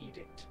of the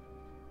edict.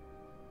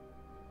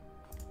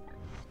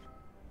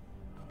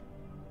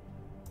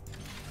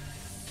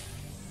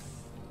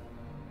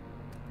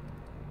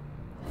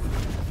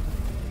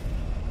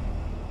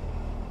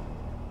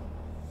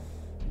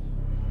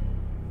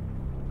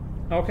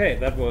 Okay,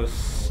 that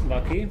was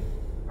lucky.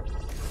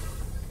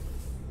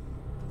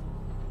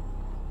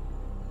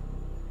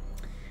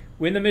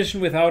 Win the mission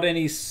without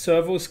any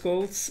servo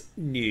skulls?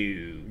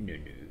 No.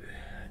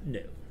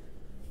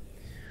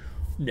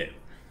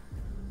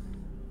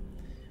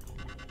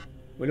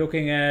 We're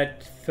looking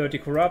at 30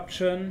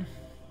 corruption.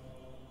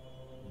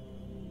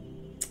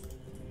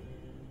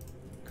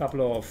 A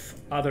couple of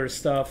other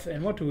stuff.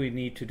 And what do we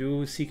need to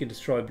do? Seek and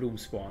destroy Bloom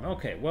Spawn.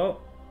 Okay,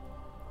 well,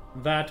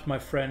 that, my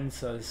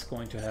friends, is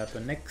going to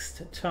happen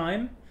next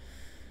time.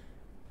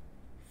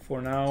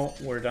 For now,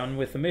 we're done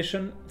with the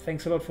mission.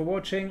 Thanks a lot for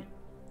watching.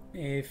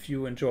 If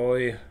you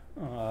enjoy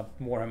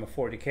Warhammer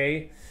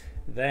 40k,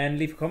 then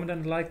leave a comment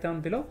and a like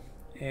down below,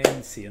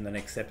 and see you in the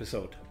next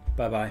episode.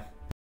 Bye bye.